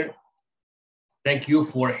sharing here. Thank you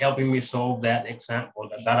for helping me solve that exam or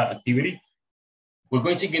that activity. We're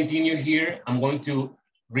going to continue here. I'm going to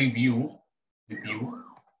review with you,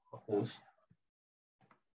 of course.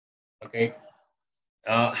 Okay,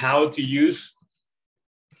 how to use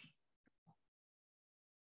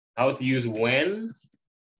when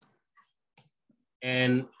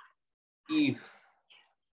and if.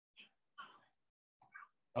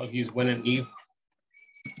 How to use when and if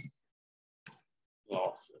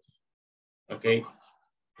clauses. Okay,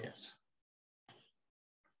 yes.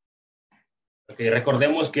 Ok,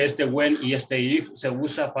 recordemos que este when y este if se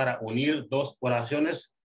usa para unir dos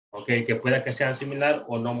oraciones, ok, que pueda que sean similar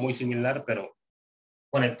o no muy similar, pero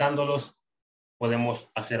conectándolos podemos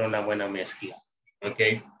hacer una buena mezcla,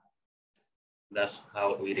 ok. That's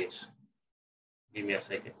how it is. Give me a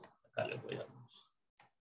second. Acá le voy a...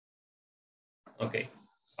 Ok,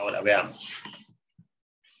 ahora veamos.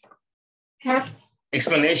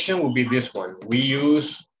 Explanation will be this one. We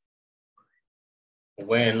use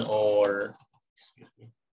when or, excuse me.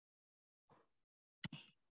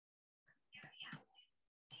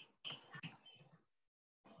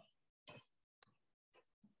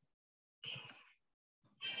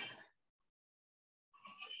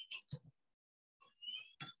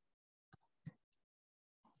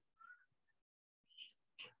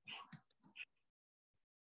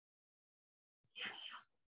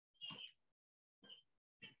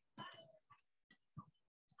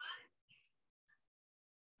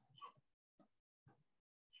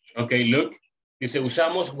 Ok, look, dice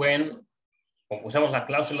usamos when usamos la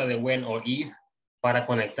cláusula de when o if para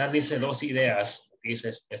conectar, dice, dos ideas, dice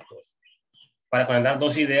estos, para conectar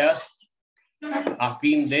dos ideas a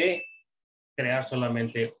fin de crear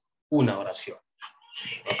solamente una oración.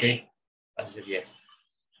 ¿Ok? Así se bien.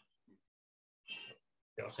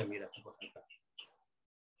 No se mira.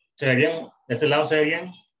 ¿Se ve bien? ¿De este lado se ve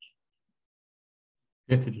bien?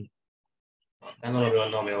 Acá no lo veo,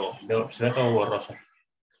 no veo, se ve todo borroso.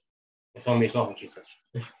 Son mis ojos quizás.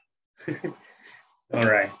 All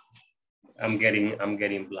right. I'm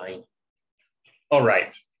getting blind. All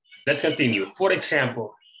right. Let's continue. For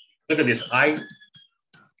example, look at this. I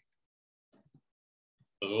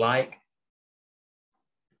like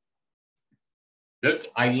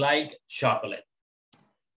chocolate.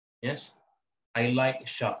 Yes. I like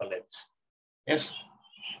chocolates. Yes.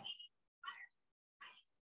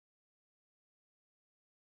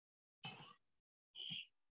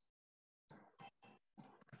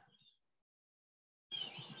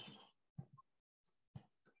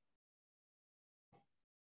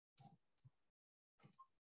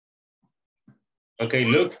 Okay,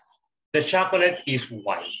 look, the chocolate is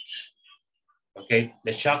white. Okay,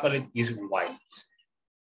 the chocolate is white.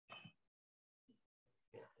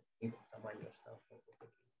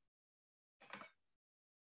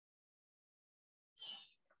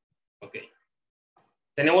 Okay.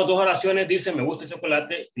 Tenemos dos oraciones, dice, me gusta el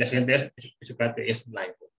chocolate, y la siguiente es, el chocolate es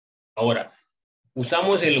blanco. Ahora,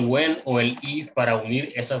 usamos el when o el if para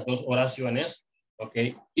unir esas dos oraciones, ok,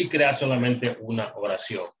 y crear solamente una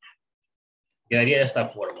oración. Quedaría de esta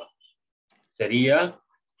forma. Sería,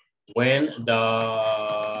 when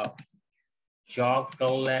the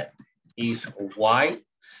chocolate is white,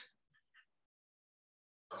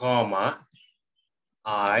 comma,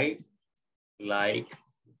 I like,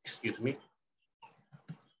 excuse me,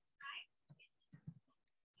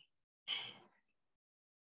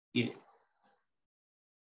 it.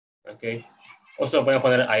 Okay. Also voy a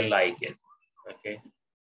poner I like it. Okay.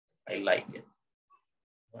 I like it.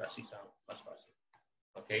 Ahora sí está más fácil.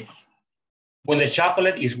 Okay. When the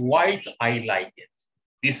chocolate is white, I like it.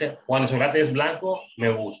 Dice, cuando el chocolate es blanco, me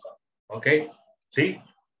gusta. Okay. ¿Sí?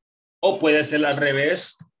 O puede ser al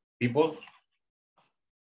revés. People.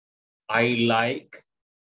 I like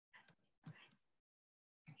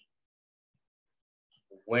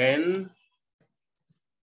when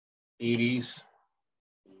it is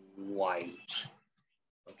white.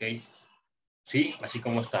 Okay. Sí, así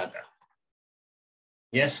como está acá.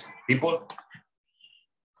 Yes, people.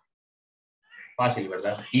 Fácil,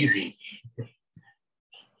 ¿verdad? Easy.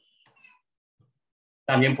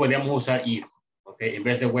 También podríamos usar if. Okay. En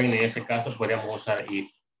vez de when en ese caso, podríamos usar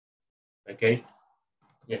if. Okay.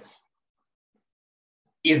 Yes.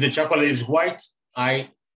 If the chocolate is white,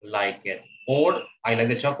 I like it. Or I like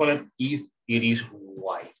the chocolate if it is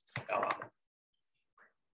white. Acá abajo.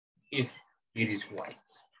 If it is white.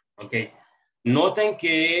 Okay. Noten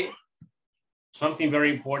que something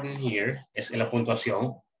very important here es en la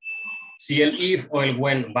puntuación. Si el if o el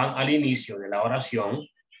when van al inicio de la oración,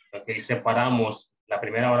 okay, separamos la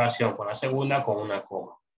primera oración con la segunda con una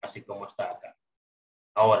coma, así como está acá.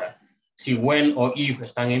 Ahora, si when o if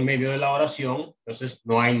están en medio de la oración, entonces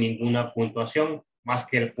no hay ninguna puntuación más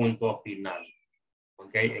que el punto final.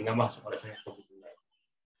 ¿Ok? En ambas oraciones punto final.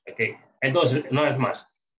 ¿Ok? Entonces, no es más.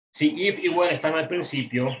 Si if y when están al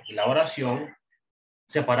principio de la oración,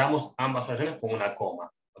 separamos ambas oraciones con una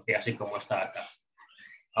coma. ¿Ok? Así como está acá.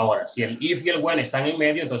 Ahora, si el if y el when están en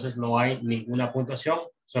medio, entonces no hay ninguna puntuación,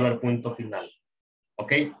 solo el punto final.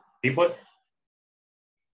 ¿Ok? People?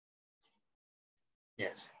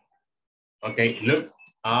 Yes. Okay, look,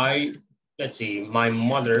 let's see, my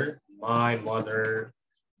mother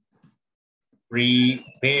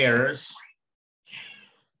prepares.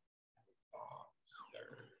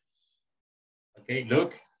 Okay,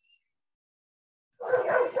 look.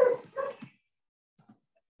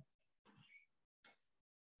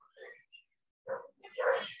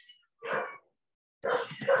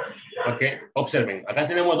 Okay, observen. Acá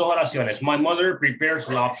tenemos dos oraciones. My mother prepares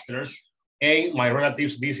lobsters and my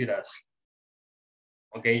relatives visit us.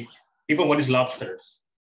 Okay, people, what is lobsters?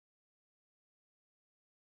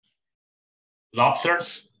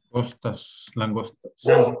 Lobsters. Langostas.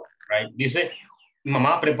 Right. Dice, mi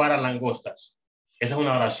mamá prepara langostas. Esa es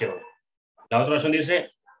una oración. La otra oración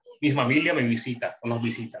dice, mi familia me visita o nos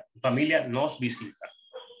visita. Mi familia nos visita.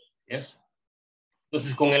 Yes.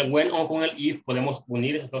 Entonces, con el when o con el if podemos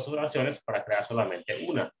unir esas dos oraciones para crear solamente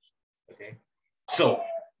una. Okay. So,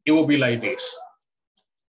 it will be like this.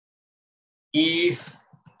 If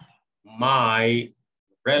my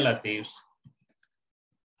relatives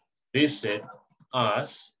visit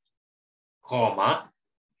us, comma,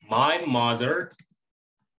 My mother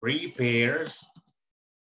prepares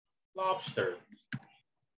lobster.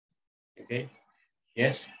 Okay.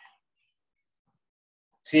 Yes.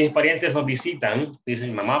 Si mis parientes nos visitan,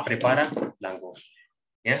 dicen, mamá prepara langosta.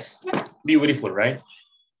 Yes. Beautiful, right?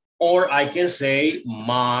 Or I can say,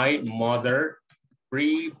 my mother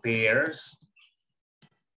prepares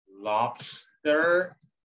lobster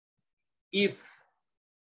if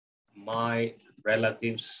my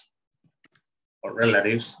relatives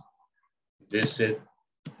visit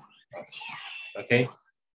us. Okay.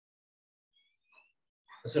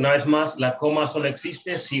 Entonces, una vez más, la coma solo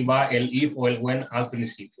existe si va el if o el when al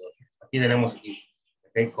principio. Aquí tenemos if,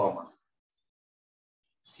 ok, coma.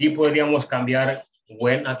 Sí podríamos cambiar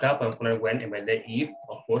when acá, podemos poner when en vez de if,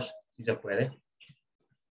 of course, si se puede.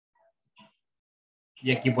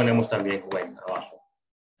 Y aquí ponemos también when abajo.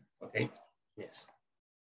 Ok, yes.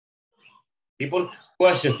 People,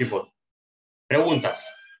 questions, people. Preguntas.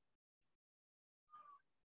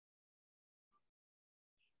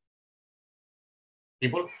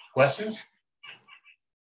 People, questions?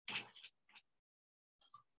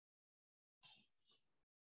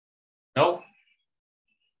 No?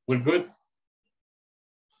 We're good?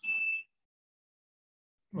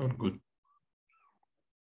 All good.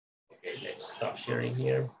 Okay, let's stop sharing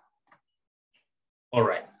here. All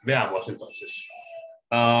right, veamos entonces.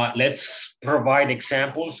 Let's provide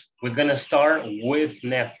examples. We're gonna start with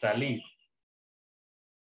Neftali.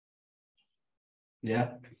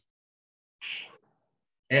 Yeah.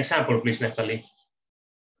 An example, please, Neftali.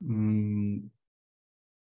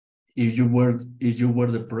 If you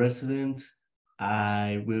were the president,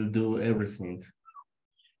 I will do everything.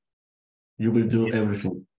 You will do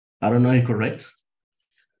everything. I don't know if correct.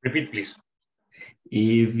 Repeat, please.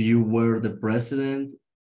 If you were the president,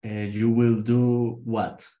 you will do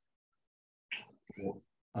what?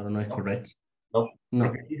 I don't know if correct. No.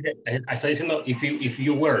 No. Está diciendo if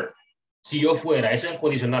you were. Si yo fuera, eso es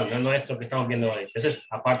condicional, no es lo que estamos viendo hoy. Ese es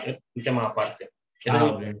aparte, un tema aparte. Eso es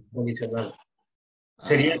Okay. condicional.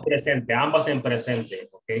 Sería en presente, ambas en presente,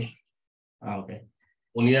 ¿ok? Okay.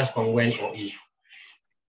 Unidas con when o if.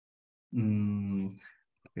 I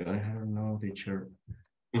don't know, teacher.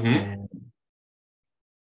 Mm-hmm.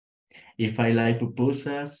 If I like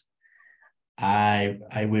pupusas, I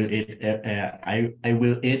will eat. I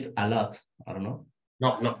will eat a lot. I don't know.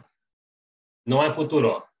 No en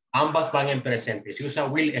futuro. Ambas van en presente. Si usa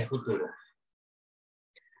will es futuro.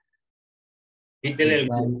 Quítele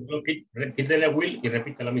will y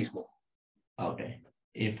repite lo mismo. Okay.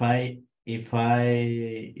 If I eat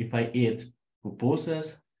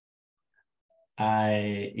pupusas,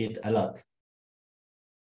 I eat a lot.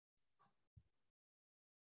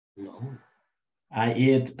 No. I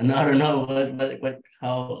eat. No, I don't know.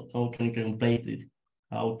 How can I complete it?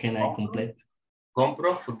 How can I complete?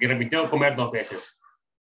 Compro, porque repitió comer 2 veces.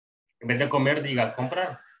 En vez de comer, diga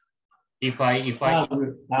comprar. I buy,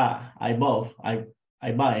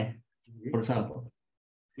 for example.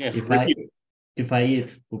 Yes. If I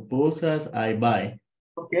eat pupusas, I buy.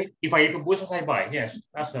 Okay. If I eat pupusas, I buy. Yes,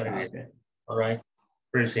 that's what it is. All right.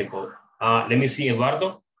 Pretty simple. Let me see,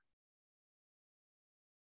 Eduardo.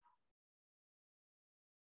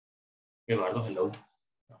 Eduardo, hello.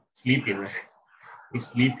 Sleeping, right? He's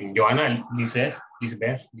sleeping. Joanna, Lisbeth.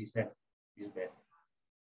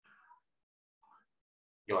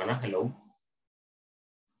 Joanna, hello.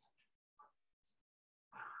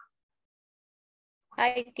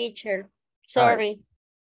 Hi, teacher. Sorry.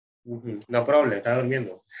 No problem, está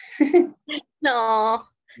durmiendo. No.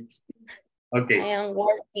 Okay. I am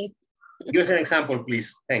working. Give us an example,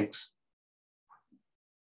 please. Thanks.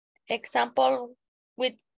 Example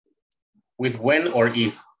with when or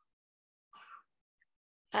if?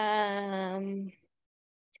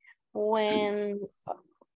 When.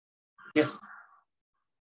 Yes.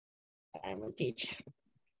 I'm a teacher.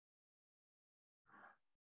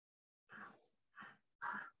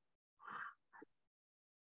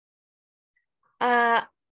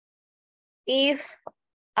 If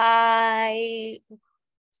I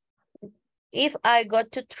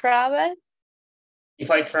got to travel.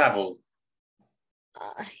 If I travel.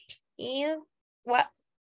 What?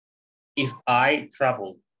 If I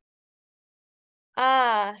travel.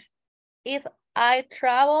 If I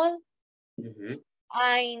travel,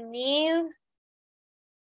 I need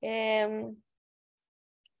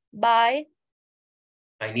buy.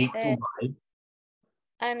 I need to buy.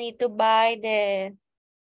 I need to buy the,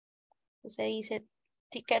 ¿cómo se dice?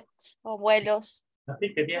 Tickets o vuelos. A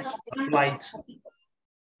ticket, yes. A flight.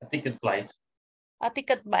 A ticket flight. A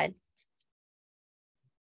ticket buy.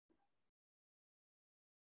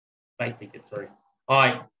 Flight ticket, sorry. All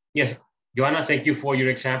right. Yes. Joanna, thank you for your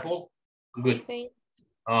example. Good. Okay.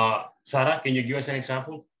 Sarah, can you give us an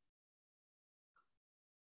example?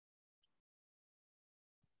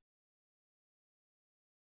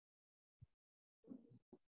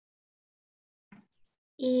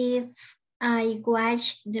 If I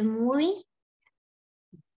watch the movie,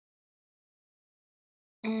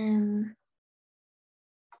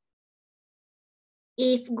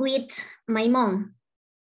 if with my mom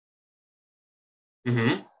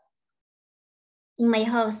in my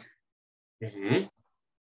house.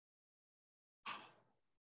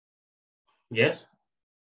 Yes.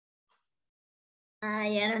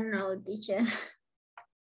 I don't know, teacher.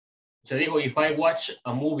 So digo, if I watch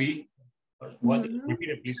a movie, what? Repeat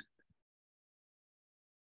it, please.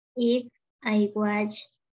 If I watch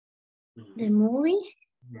the movie,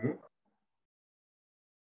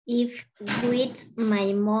 if with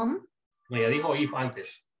my mom. No, ya dijo if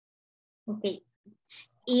antes. Okay.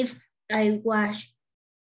 If I watch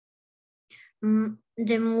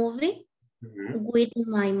the movie with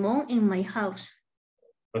my mom in my house.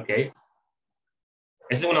 Okay.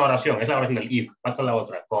 Esa es una oración, esa es la oración del if. Falta la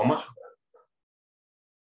otra, coma.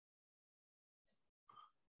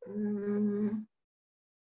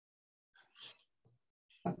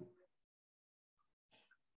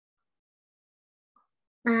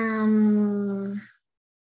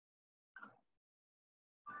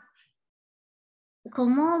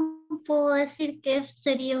 ¿Cómo puedo decir que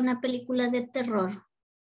sería una película de terror?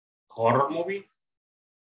 Horror movie.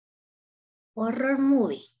 Horror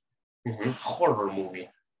movie. Horror movie.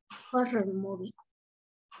 Horror movie.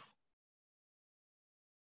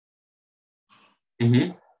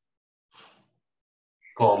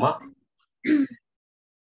 Coma.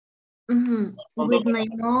 With my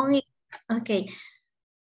mom. Okay.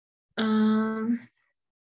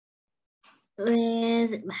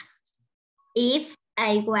 If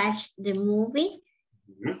I watch the movie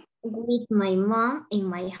with my mom in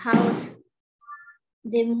my house,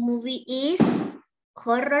 the movie is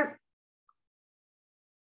horror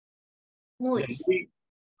movie.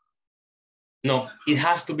 No, it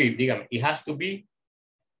has to be, dígame, it has to be.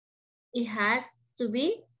 It has to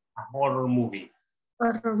be a horror movie.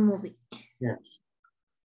 Horror movie. Yes.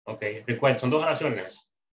 Ok, recuerden, son dos oraciones.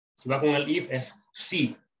 Si va con el if es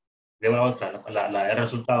sí, de la otra, el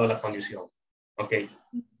resultado de la condición. Ok.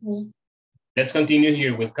 Let's continue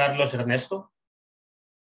here with Carlos Ernesto.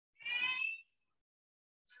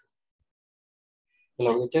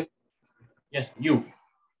 Hello, teacher. Yes, you.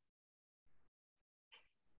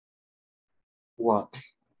 What?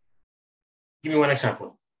 Give me one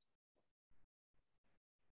example.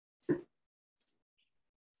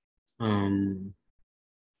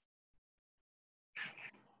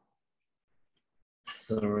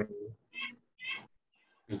 Sorry.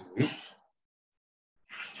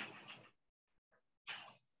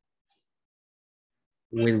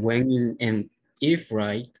 With when and if,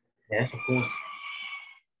 right? Yes, of course.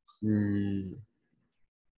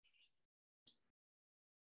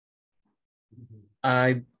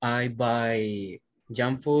 I buy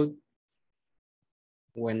junk food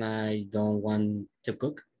when I don't want to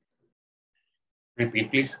cook.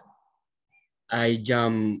 Repeat, please. I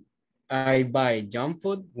buy junk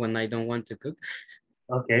food when I don't want to cook.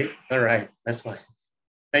 Okay, all right, that's fine.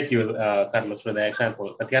 Thank you, Carlos, for the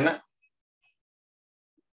example. Tatiana?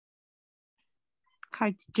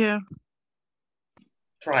 Hi, teacher.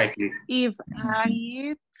 Try, please. If I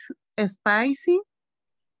eat spicy,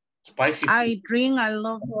 I drink a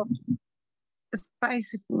lot of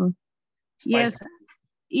spicy food. Yes,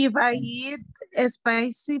 if I eat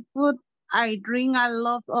spicy food, I drink a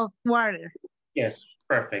lot of water. Yes,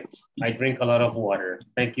 perfect. I drink a lot of water.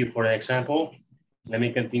 Thank you for the example. Let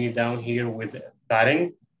me continue down here with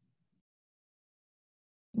Karen.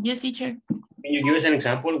 Yes, teacher. Can you give us an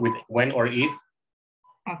example with when or if?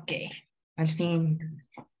 Okay, I think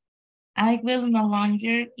I will no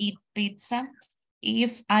longer eat pizza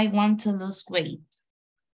if I want to lose weight.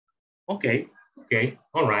 Okay, okay,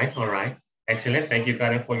 all right. Excellent, thank you,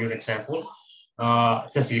 Karen, for your example.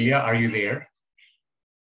 Cecilia, are you there?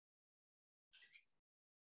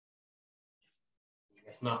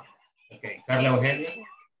 Yes, not. Okay, Carla Eugenia?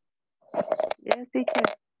 Yes, teacher.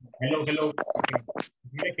 Hello. Okay.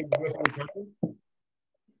 Can you give us an example?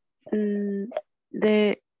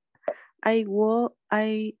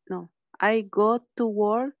 I go to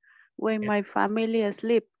work when my family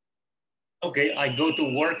sleep. Okay, I go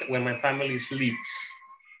to work when my family sleeps.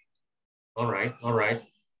 All right.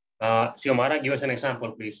 Xiomara, give us an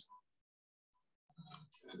example, please.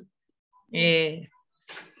 If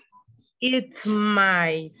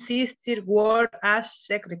my sister works as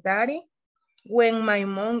secretary, when my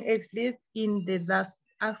mom sleeps in the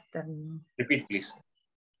afternoon. Repeat, please.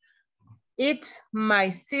 It my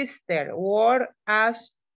sister work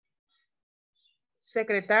as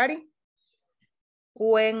secretary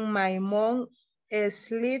when my mom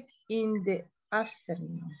sleep in the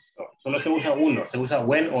afternoon. No, solo se usa uno, se usa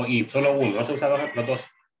when o if, solo uno, no se usa los dos.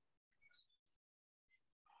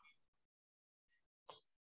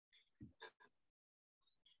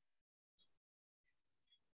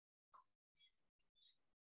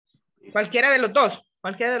 Cualquiera de los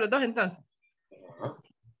dos entonces.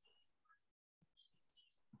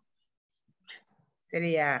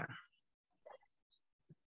 Sería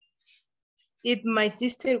if my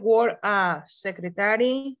sister work as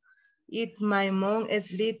secretary, if my mom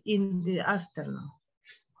sleep in the afternoon.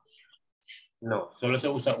 No, solo se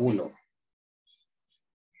usa uno.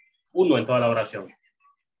 Uno en toda la oración.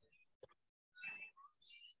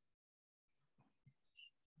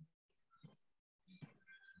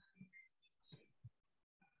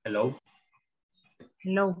 Hello.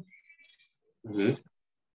 Hello.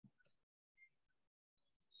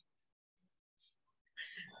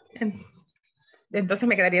 Entonces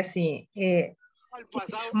me quedaría así.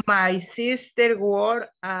 My sister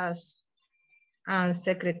work as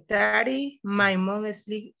secretary. My mom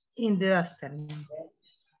sleep in the afternoon.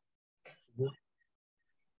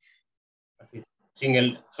 Sin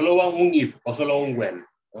el, solo va un if o solo un when.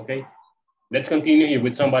 Okay. Let's continue here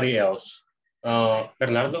with somebody else.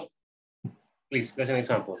 Bernardo, please, give us an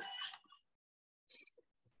example.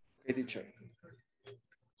 Okay, teacher.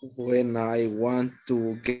 When I want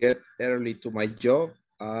to get early to my job,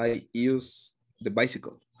 I use the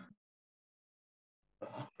bicycle.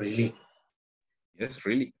 Really? Yes,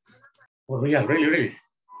 really. Oh, real, really?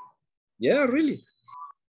 Yeah, really.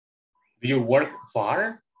 Do you work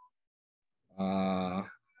far?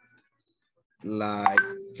 Like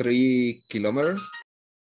 3 kilometers.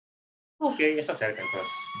 Okay, está cerca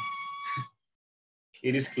entonces.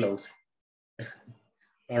 It is close.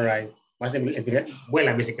 All right.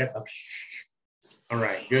 Vuela bicicleta. All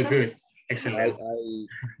right, good. Excellent.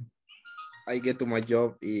 I get to my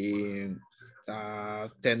job in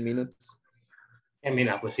 10 minutes.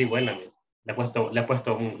 Mira, pues sí, vuela. Le he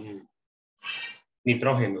puesto un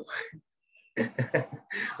nitrógeno.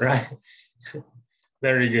 Right.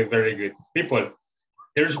 Very good. People,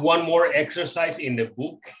 there's one more exercise in the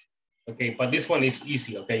book. Okay, but this one is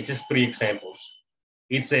easy, okay? Just 3 examples.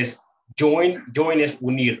 It says, join es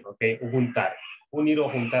unir, okay? Juntar. Unir o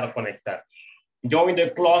juntar o conectar. Join the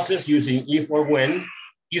clauses using if or when.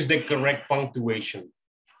 Use the correct punctuation.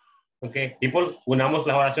 Okay, people, unamos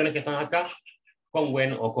las oraciones que están acá con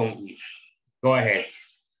when o con if. Go ahead.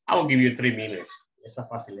 I will give you 3 minutes. Esa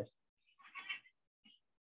fácil es.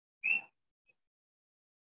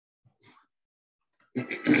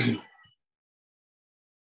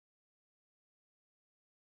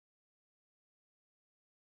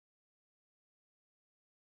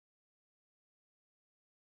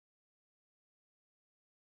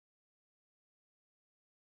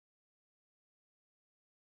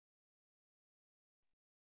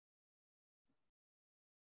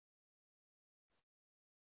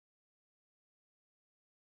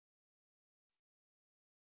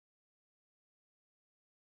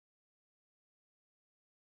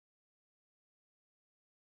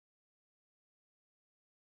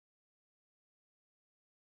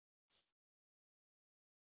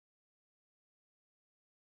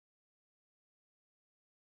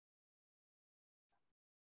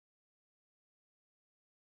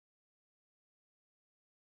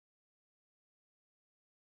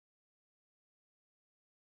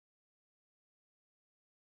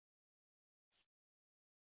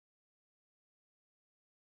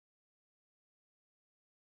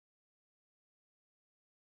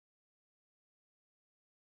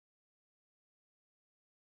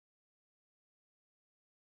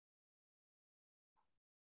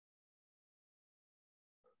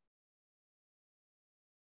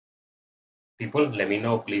 People, let me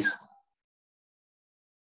know, please.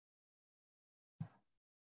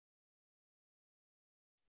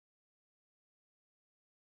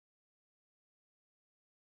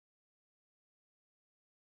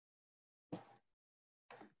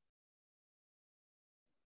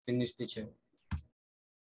 Finish, teacher.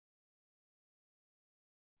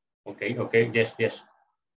 Okay, yes.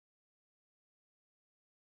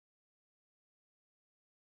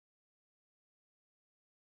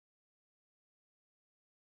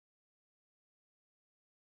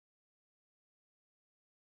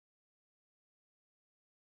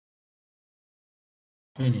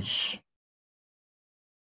 Finish.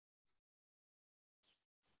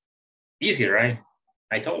 Easy, right?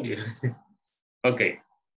 I told you. Okay,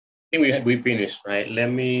 I think we finished, right?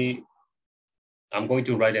 I'm going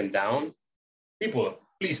to write them down. People,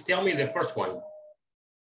 please tell me the first one.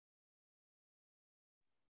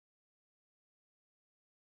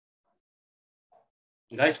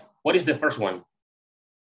 Guys, what is the first one?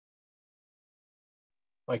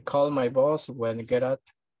 I call my boss when get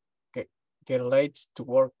late to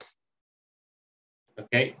work.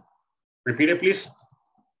 Okay, repeat it, please.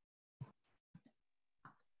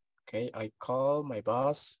 Okay, I call my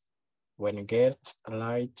boss when get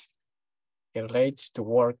late to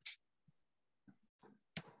work.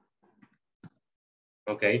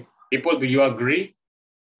 Okay, people, do you agree?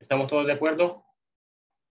 ¿Estamos todos de acuerdo?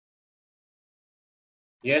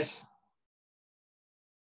 Yes.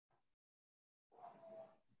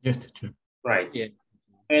 Yes, teacher. Right. Yeah.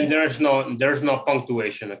 And there's no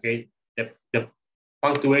punctuation, okay? The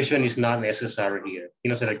punctuation is not necessary here. Y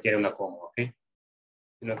no se requiere una coma, okay?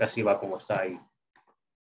 Sino que así va como está ahí.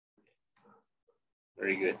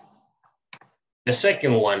 Very good. The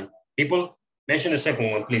second one, people, mention the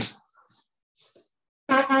second one, please.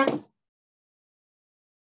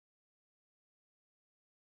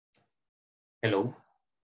 Hello.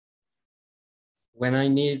 When I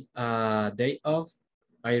need a day off,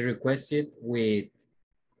 I request it with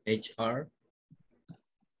HR.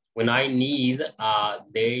 When I need a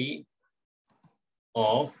day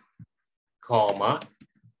off, comma,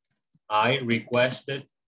 I requested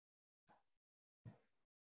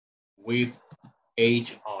with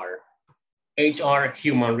HR. HR,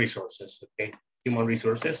 human resources, okay? Human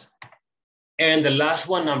resources. And the last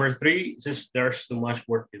one, number 3, says there's too much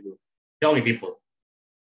work to do. Tell me, people.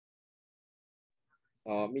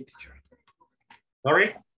 Me, teacher.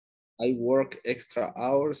 Sorry? I work extra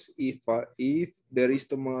hours if there is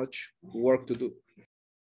too much work to do.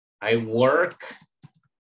 I work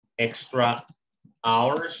extra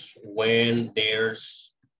hours when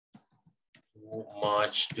there's too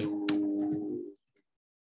much to.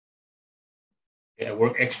 I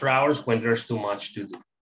work extra hours when there's too much to do.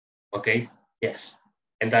 Okay, yes,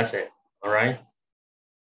 and that's it, all right?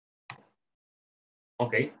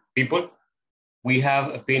 Okay, people, we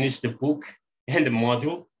have finished the book and the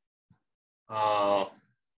module.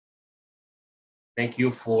 Thank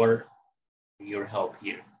you for your help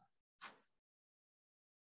here.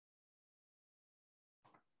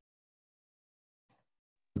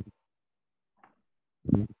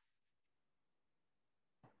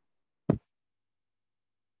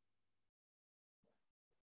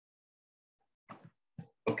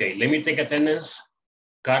 Okay, let me take attendance.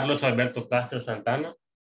 Carlos Alberto Castro Santana.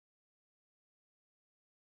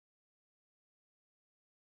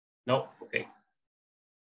 No, okay.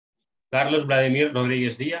 Carlos Vladimir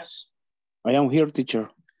Rodriguez Diaz. I am here, teacher.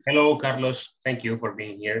 Hello, Carlos. Thank you for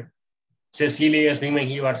being here. Cecilia Yasmin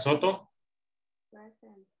Mengíbar Soto.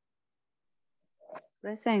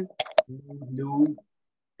 Present.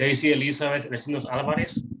 Daisy Elizabeth Recinos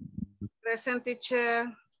Álvarez. Present, teacher.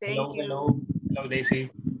 Thank you. Hello, Daisy.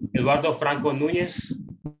 Eduardo Franco Núñez.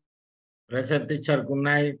 Present, teacher. Good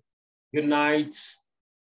night. Good night.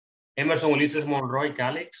 Emerson Ulises Monroy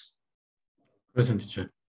Calix. Present, teacher.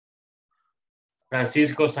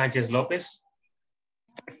 Francisco Sánchez López.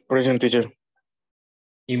 Present, teacher.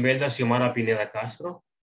 Imelda Xiomara Pineda Castro.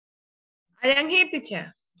 I am here,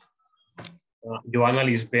 teacher. Joana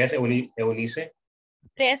Lisbeth Eunice.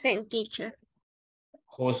 Present, teacher.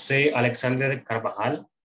 José Alexander Carvajal.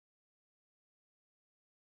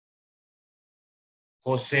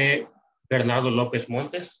 José Bernardo López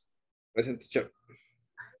Montes. Present, teacher.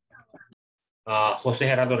 José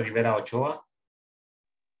Gerardo Rivera Ochoa.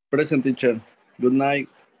 Present, teacher. Good night.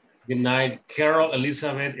 Good night. Carol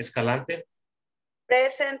Elizabeth Escalante.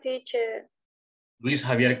 Present, teacher. Luis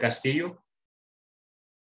Javier Castillo.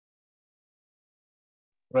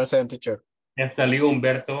 Present, teacher. Eftalí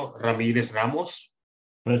Humberto Ramírez Ramos.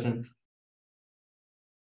 Present.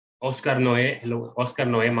 Oscar Noé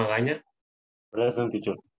Magaña. Present,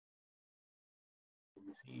 teacher.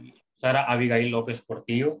 Sara Abigail López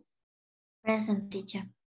Portillo. Present, teacher.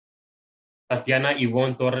 Tatiana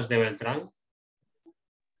Ivonne Torres de Beltrán.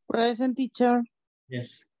 Present, teacher.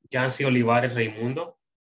 Yes. Yancy Olivares Raimundo.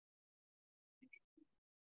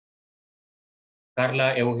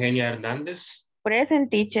 Carla Eugenia Hernández. Present,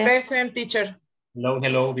 teacher. Present, teacher.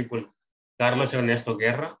 Hello, people. Carlos Ernesto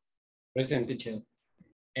Guerra. Present, teacher.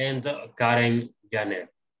 And Karen Janet.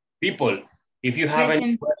 People, if you have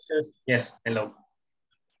any questions, yes, hello.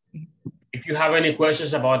 If you have any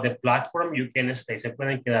questions about the platform, you can stay. Se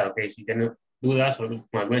pueden quedar, okay? Si tienen dudas o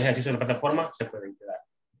algún ejercicio de la plataforma, se pueden quedar,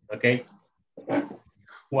 okay?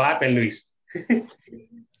 What happened, Luis?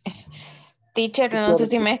 Teacher, no sé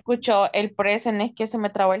si me escuchó. El present es que se me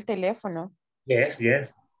trabó el teléfono. Yes,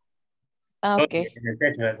 yes. Ah, ok.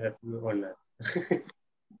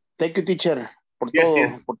 Thank you, teacher, por Yes, todo,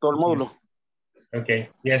 yes. por todo el módulo. Okay,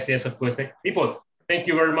 yes, yes, of course. People, thank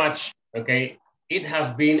you very much. Okay, it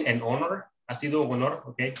has been an honor. Ha sido un honor,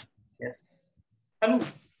 okay? Yes. Salud.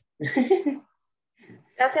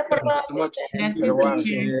 Gracias por todo, Thank teacher.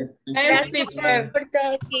 you. Gracias por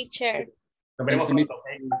todo, teacher. Nos veremos pronto,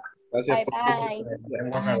 okay? Bye, bye.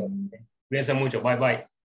 Cuídense mucho. Bye, bye.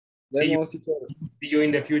 See you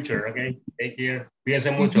in the future, okay? Take care.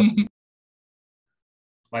 Cuídense mucho.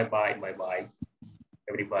 Bye, bye, bye, bye.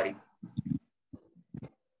 Everybody.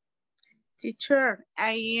 Teacher,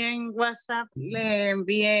 ahí en WhatsApp le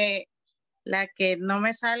envié la que no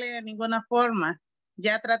me sale de ninguna forma.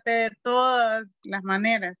 Ya traté de todas las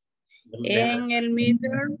maneras. En el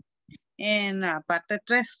midterm, en la parte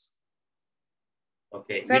 3.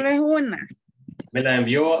 Okay. Solo es una. Me la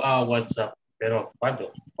envió a WhatsApp, pero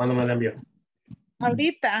 ¿cuándo? ¿Cuándo me la envió?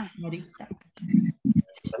 Ahorita.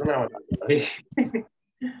 ¿Cuándo me la mandó?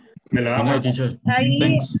 Me la va a Ahí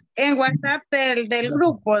Thanks. en WhatsApp del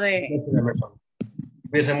grupo de...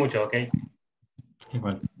 Cuídense mucho, ¿ok?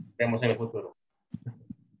 Igual. Nos vemos en el futuro.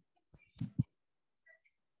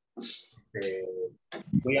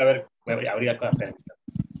 Voy a abrir acá.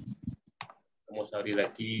 Vamos a abrir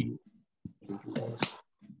aquí.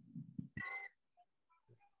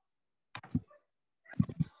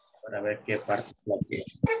 Para ver qué parte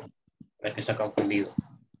es la que se ha confundido.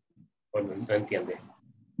 Bueno, no entiende.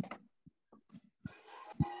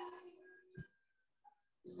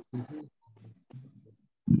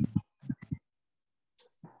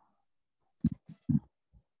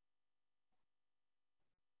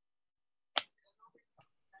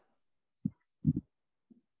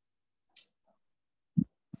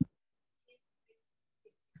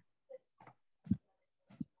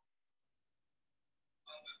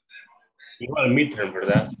 Igual midterm,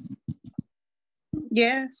 ¿verdad?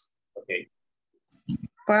 Yes. Okay.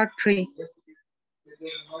 Part 3.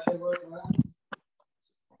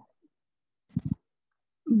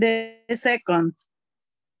 The second.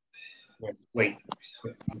 Yes, wait.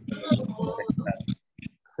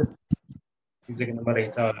 Dice que no me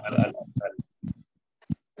registraba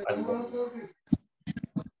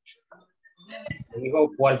me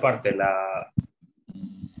dijo cuál parte, la...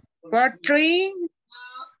 Part 3,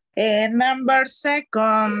 number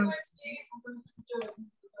second.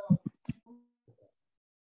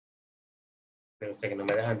 Pero sé que no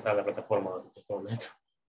me deja entrar a la plataforma en este momento.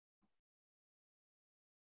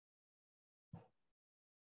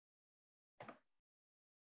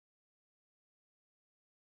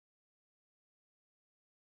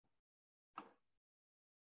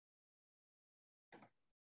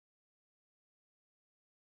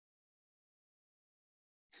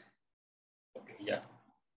 Ok, ya.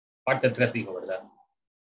 Parte 3 dijo, ¿verdad?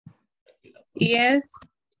 Yes.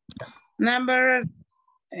 Number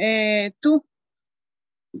 2.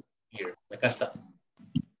 Here, acá está.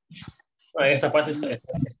 Bueno, esta parte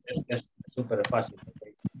es súper fácil.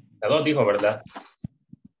 Okay. La 2 dijo, ¿verdad?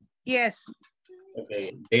 Yes. Ok,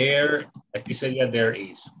 there, aquí sería there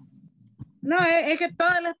is. No, es que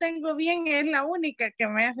todas las tengo bien, es la única que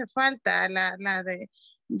me hace falta, la de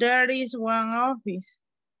there is one office.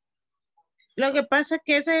 Lo que pasa es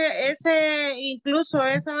que incluso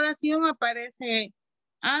esa oración aparece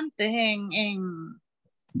antes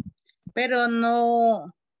pero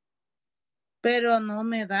no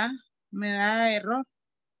me da error.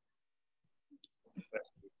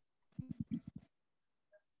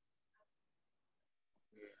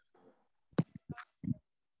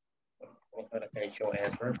 Vamos a ver acá en show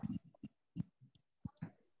answer.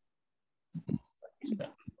 Aquí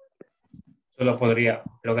está. Solo podría,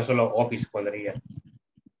 creo que solo office podría.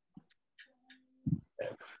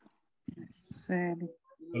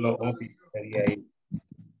 Solo office sería ahí.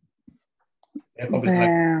 Es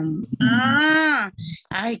complicado.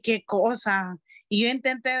 Ay, qué cosa. Y yo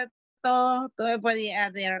intenté todo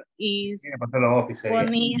podía there is. Solo office sería.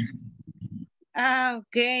 Ponía.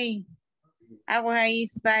 Ok. Pues ahí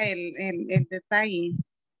está el detalle.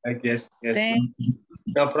 Yes.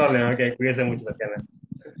 No problem, ok, cuídense mucho, Tatiana.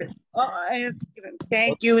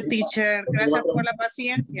 Thank you, teacher. Gracias por la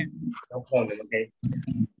paciencia. No problem, ok.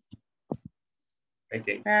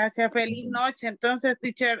 Okay. Gracias, feliz noche. Entonces,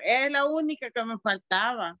 teacher, es la única que me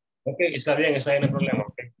faltaba. Ok, está bien, no hay problema.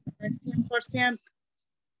 Okay. 100%.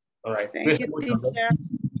 All right. Thank you, teacher. Okay?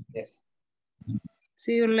 Yes.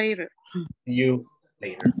 See you later. See you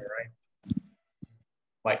later, all right?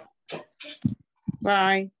 Bye.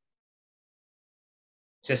 Bye.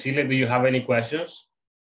 Cecilia, do you have any questions?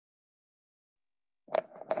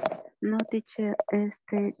 No, teacher,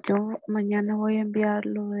 yo mañana voy a enviar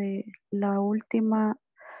lo de las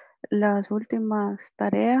últimas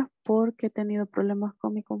tareas porque he tenido problemas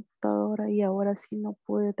con mi computadora y ahora sí no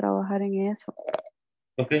pude trabajar en eso.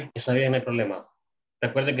 Ok, está bien, no hay problema.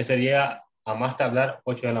 Recuerde que sería a más tardar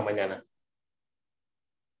 8 de la mañana.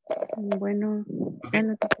 Bueno,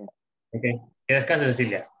 bueno, teacher. Ok, que descanse,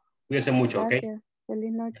 Cecilia. Cuídese mucho, Gracias. ok?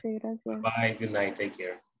 Feliz noche, gracias. Bye, good night, take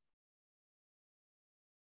care.